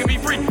 he's making me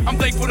free. I'm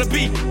thankful to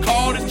be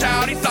called his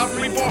child. He's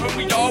suffering for him,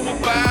 we all will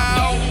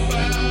bow.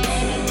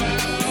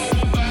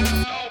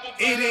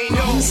 It ain't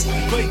no,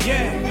 but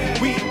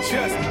yeah, we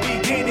just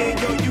beginning.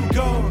 Yo, you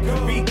gon'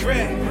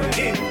 regret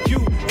if you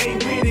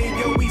ain't winning.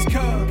 Yo, we's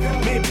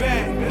coming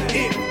back.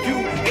 If you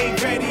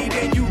ain't ready,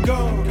 then you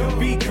gon'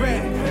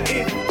 regret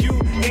if you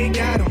ain't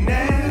got them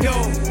now. Yo,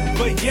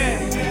 but yeah,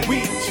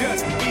 we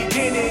just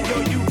beginning.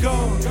 Yo, you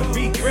gon'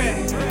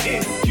 regret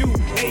if you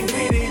ain't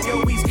winning.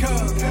 Yo, we's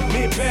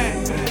coming back.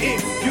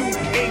 If you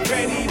ain't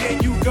ready,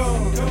 then you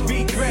gon'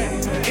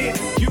 regret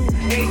if you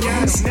ain't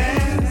got them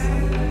now.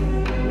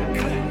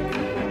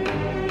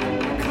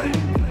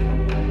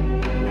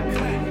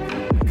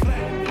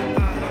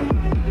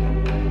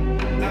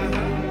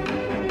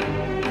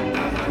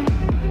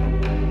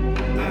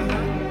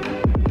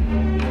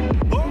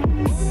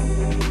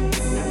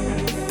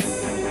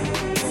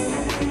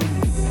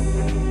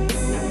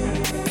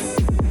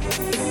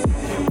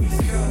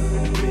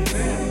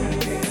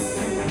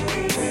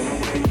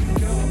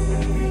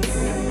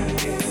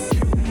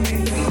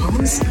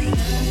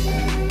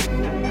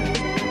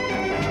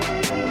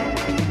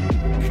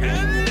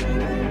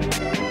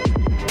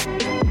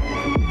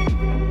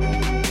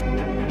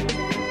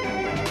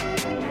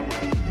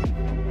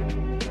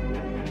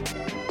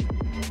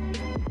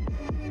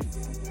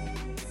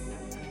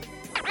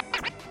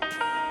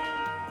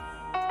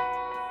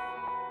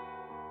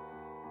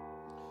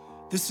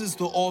 This is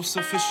the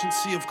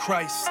all-sufficiency of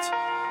Christ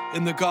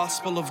in the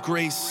gospel of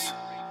grace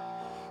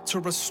to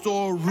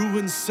restore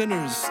ruined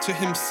sinners to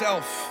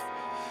himself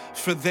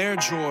for their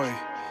joy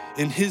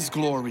in his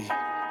glory.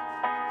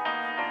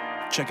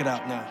 Check it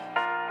out now.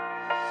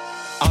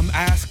 I'm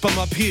asked by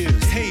my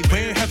peers, hey,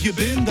 where have you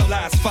been the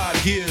last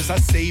 5 years? I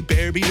say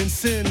buried in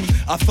sin.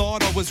 I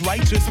thought I was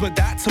righteous, but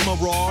that's a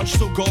mirage.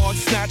 So God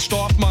snatched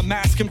off my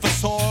mask and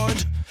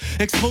facade,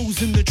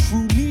 exposing the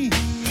true me.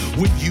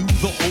 When you,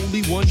 the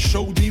Holy One,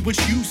 showed me what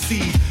you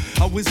see.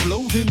 I was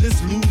loathing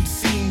this lewd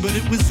scene, but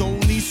it was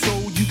only so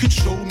you could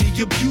show me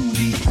your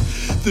beauty.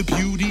 The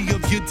beauty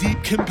of your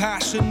deep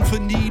compassion for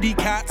needy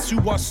cats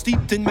who are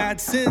steeped in mad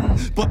sin.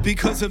 But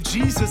because of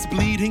Jesus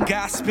bleeding,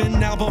 gasping,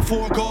 now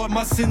before God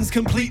my sin's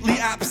completely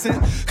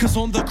absent. Cause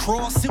on the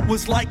cross it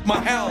was like my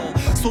hell.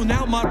 So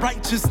now my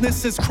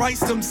righteousness is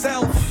Christ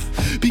himself.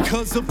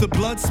 Because of the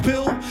blood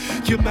spill,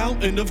 your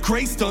mountain of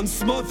grace done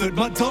smothered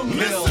my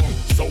dunghill.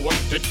 So what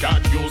did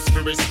God use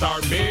to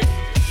restore me?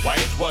 Why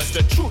it was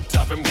the truth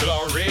of him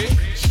glory,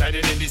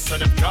 shining in the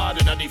Son of God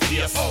and on the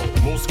face,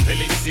 most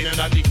clearly seen in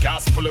the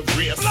gospel of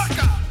grace.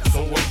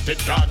 So what did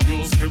God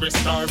use to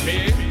restore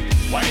me?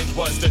 Why it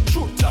was the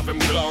truth of him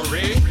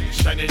glory,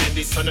 shining in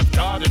the Son of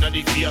God and on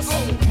the face,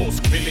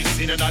 most clearly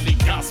seen in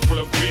the gospel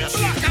of grace.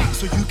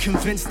 So you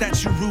convinced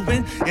that you're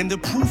ruined, and the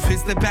proof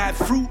is the bad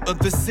fruit of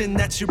the sin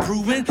that you're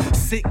brewing.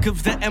 Sick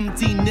of the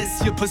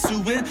emptiness you're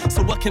pursuing,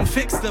 so I can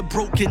fix the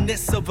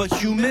brokenness of a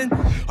human.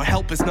 Our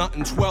help is not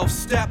in 12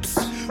 steps,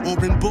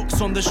 or in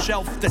books on the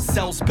shelf that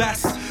sells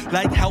best,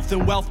 like health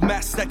and wealth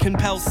mess that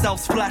compels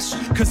self's flesh.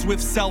 Cause with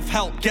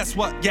self-help, guess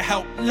what? You're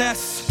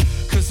helpless.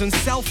 Cause in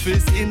self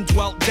is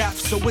indwelt death,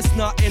 so it's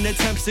not an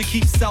attempt to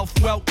keep self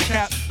well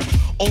kept.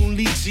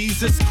 Only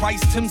Jesus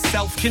Christ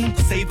himself can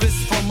save us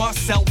from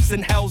ourselves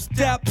in hell's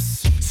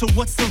depths. So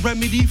what's the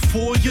remedy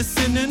for your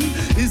sinning?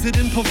 Is it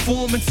in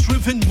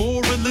performance-driven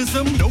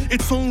moralism? No,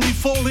 it's only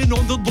falling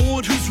on the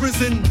Lord who's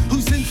risen,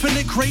 whose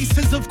infinite grace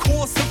is of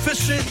course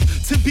sufficient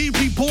to be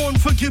reborn,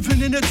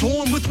 forgiven and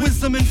adorned with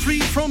wisdom, and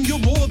freed from your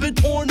morbid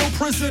porno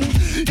prison,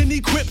 and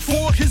equipped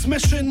for his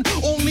mission.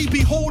 Only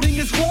beholding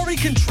his glory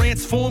can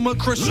transform a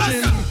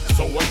Christian.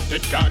 So what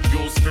did God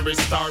use to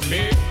restore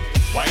me?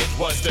 Why it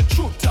was the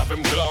truth of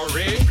him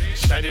glory,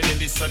 shining in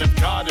the Son of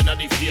God and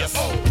the face,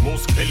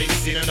 most clearly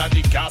seen in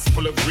the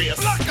gospel of grace.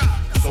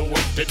 So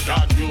what did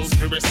God use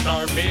to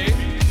restore me?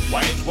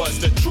 Why it was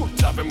the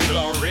truth of him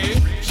glory,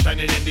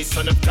 shining in the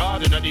Son of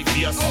God and the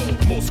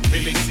face, most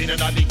clearly seen in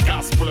the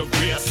gospel of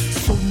grace.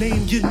 So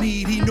name your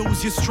need, he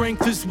knows your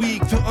strength is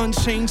weak. The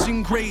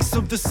unchanging grace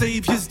of the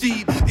Savior's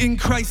deed. In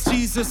Christ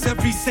Jesus,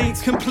 every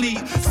saint's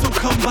complete. So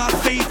come by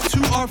faith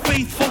to our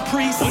faithful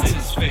priest. What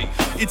is faith?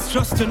 It's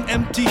just an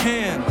empty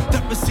hand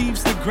that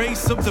receives the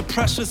grace of the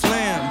precious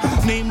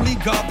Lamb. Namely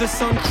God the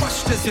Son,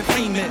 crushed as a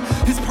payment.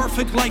 His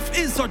perfect life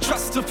is our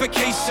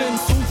justification.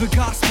 So the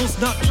gospel's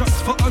not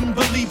just for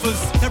unbelievers.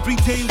 Every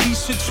day we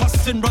should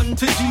trust and run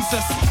to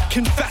Jesus.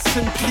 Confess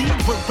and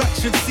plead, we're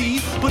wretched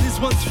seed, but his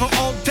once for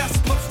all death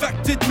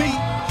perfected me.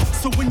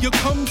 So when you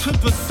come to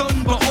the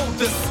Son, behold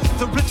this,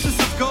 the riches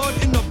of God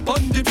in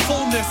abundant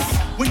fullness.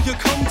 When you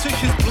come to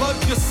his blood,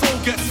 your soul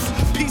gets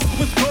peace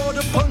with God,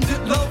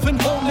 abundant love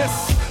and wholeness.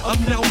 I'm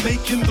now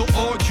making the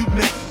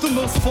argument, the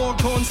most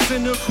foregone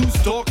sinner who's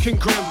dark and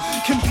grim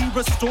can be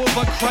restored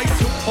by Christ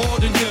who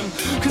pardoned him.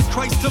 Cause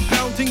Christ's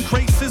abounding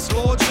grace is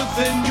larger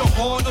than your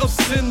heart of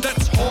sin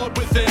that's hard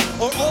within,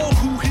 or all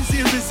who his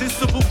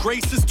irresistible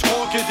grace is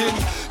targeting.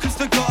 Cause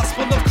the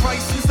gospel of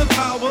Christ is the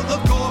power of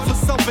God for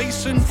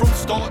salvation from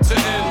start to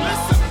end.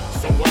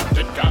 Listen, so what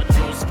did God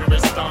use to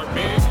restore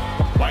me?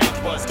 Why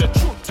it was the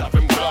truth of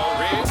him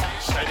glory,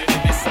 shining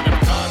in the Son of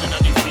God and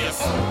the face,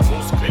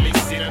 most clearly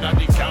seen in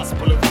the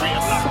gospel of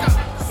grace.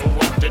 So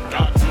what did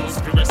God use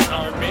to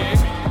restore me?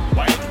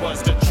 Why it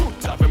was the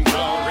truth of him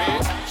glory,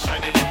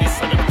 shining in the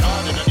Son of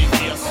God and the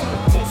face,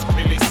 most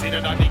clearly seen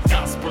in the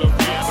gospel of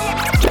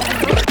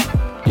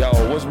grace. Yo,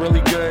 what's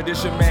really good?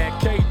 This your man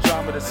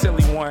K-Drama, the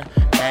silly one,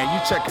 and you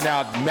checking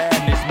out the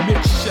Madness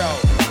Mix Show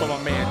from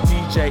my man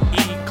DJ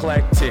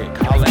Eclectic.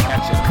 Holla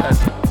at your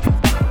cousin.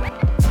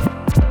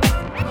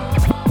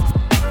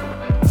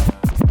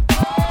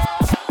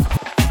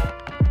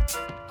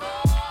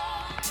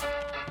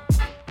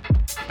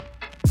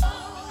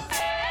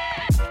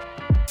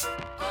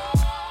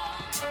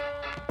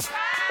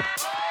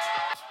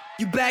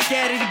 You back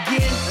at it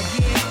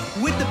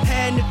again, with the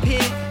pad and the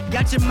pen.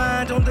 Got your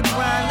mind on the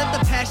grind, let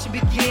the passion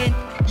begin.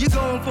 You're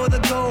going for the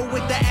goal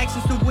with the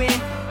actions to win.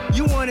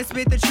 You wanna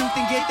spit the truth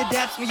and get the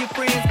daps from your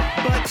friends,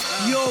 but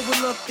you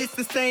overlook it's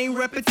the same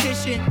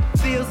repetition.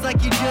 Feels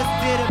like you just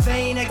did a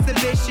vain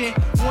exhibition.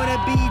 Wanna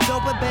be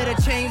dope but better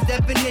change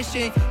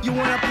definition. You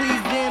wanna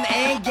please them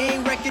and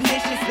gain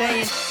recognition,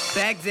 saying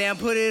back down,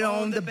 put it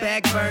on the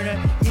back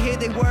burner. You hear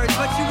their words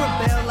but you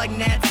rebel like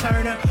Nat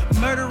Turner.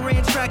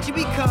 Murdering tracks, you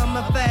become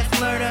a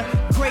fast learner.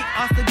 Great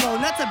off the go,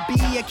 not to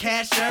be a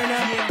cash earner.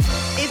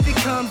 If it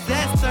comes,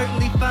 that's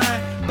certainly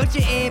fine, but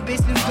your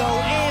ambitions go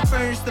and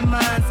furnish the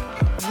minds.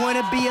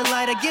 Wanna be a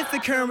light against the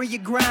current you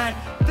grind.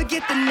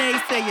 Forget the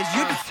naysayers,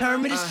 you're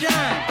determined to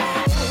shine.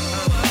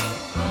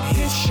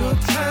 It's your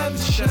time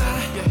to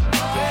shine.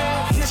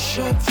 It's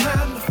your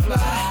time to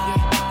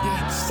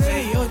fly.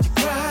 Stay on your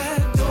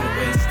grind, don't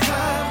waste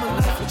time. My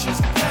life will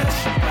just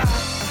pass you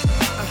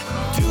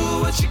by.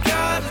 Do what you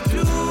gotta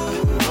do.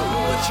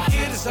 What you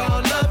get is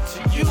all up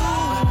to you.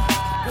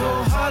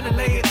 Go hard and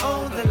lay it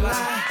on the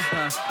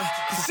line.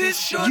 Cause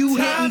it's your you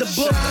time hitting the to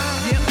book,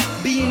 shine.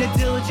 yep. Being a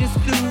diligent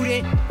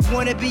student.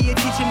 Wanna be a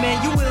teacher,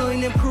 man, you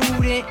willing and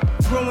prudent.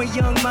 Growing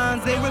young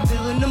minds, they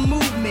revealing the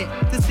movement.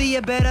 To see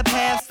a better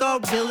path,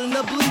 start building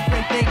the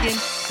blueprint. Thinking,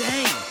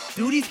 dang,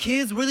 do these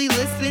kids really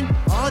listen?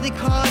 Are they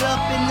caught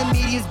up in the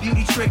media's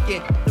beauty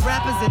tricking? The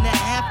rappers and the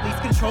athletes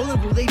controlling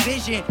who they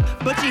vision.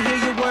 But you hear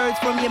your words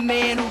from your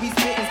man who be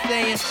spitting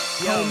saying,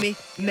 homie,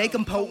 make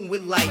them potent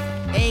with light.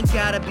 Ain't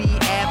gotta be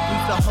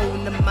athletes or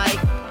holding the mic.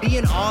 Be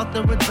an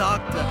author or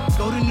doctor,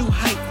 go to new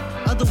heights.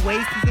 Other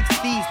ways to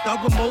succeed,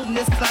 start promoting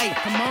this site.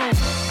 Come on,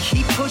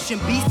 keep pushing,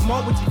 be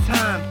smart with your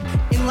time.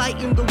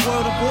 Enlighten the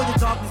world, avoid the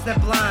darkness that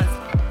blinds.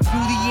 Do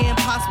the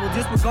impossible,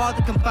 disregard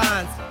the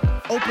confines.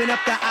 Open up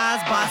the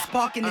eyes by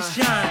sparking the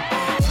shine.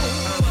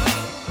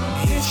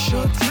 It's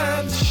your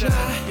time to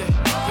shine.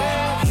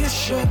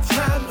 It's your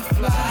time to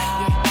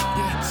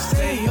fly.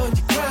 Stay on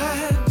your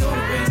grind,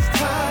 don't waste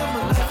time.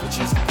 My life will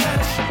just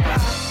pass you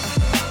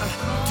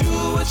by.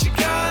 Do what you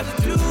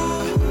gotta do.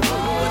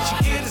 What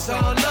you get is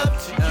all up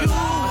to you.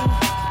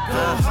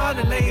 Go hard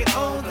and lay it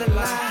on the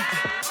line.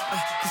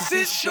 Cause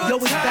it's your Yo,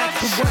 it's time back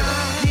to to work.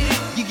 shine. Get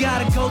it? You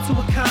gotta go to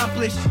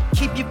accomplish.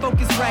 Keep your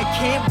focus right,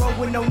 can't roll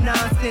with no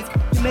nonsense.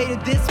 You made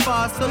it this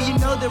far, so you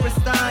know they're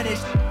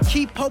astonished.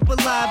 Keep hope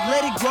alive,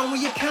 let it grow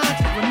in your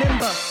conscience.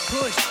 Remember,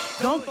 push,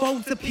 don't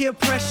fold to peer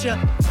pressure.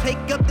 Take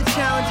up the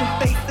challenge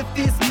and face the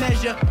fierce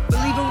measure.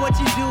 Believe in what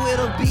you do,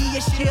 it'll be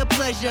a sheer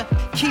pleasure.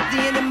 Keep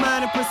the end in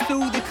mind and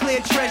pursue the clear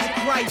treasure.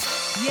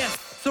 Christ, yes.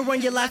 So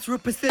run your life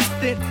with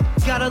persistence.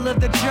 Gotta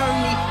live the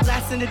journey,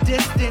 lasting the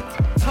distance.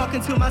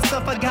 Talking to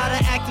myself, I gotta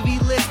actively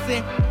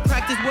listen.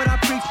 Practice what I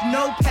preach,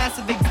 no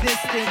passive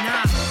existence.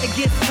 Nah, it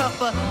gets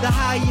tougher the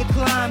higher you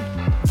climb.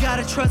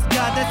 Gotta trust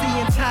God, that's the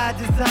entire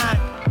design.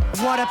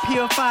 Water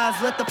purifies,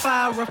 let the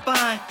fire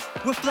refine.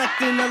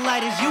 Reflecting the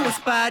light as you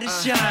aspire to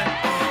shine.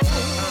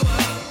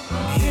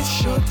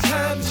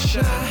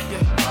 shine.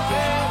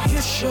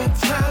 It's your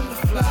time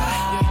to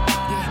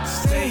fly.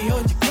 Stay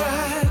on your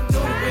grind,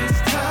 don't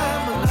waste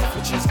time. A life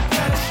will just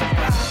pass you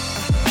by.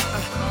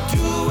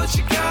 Do what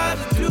you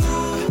gotta do.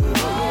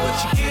 What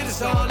you get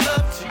is all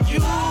up to you.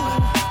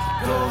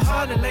 Go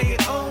hard and lay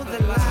it on the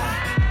line.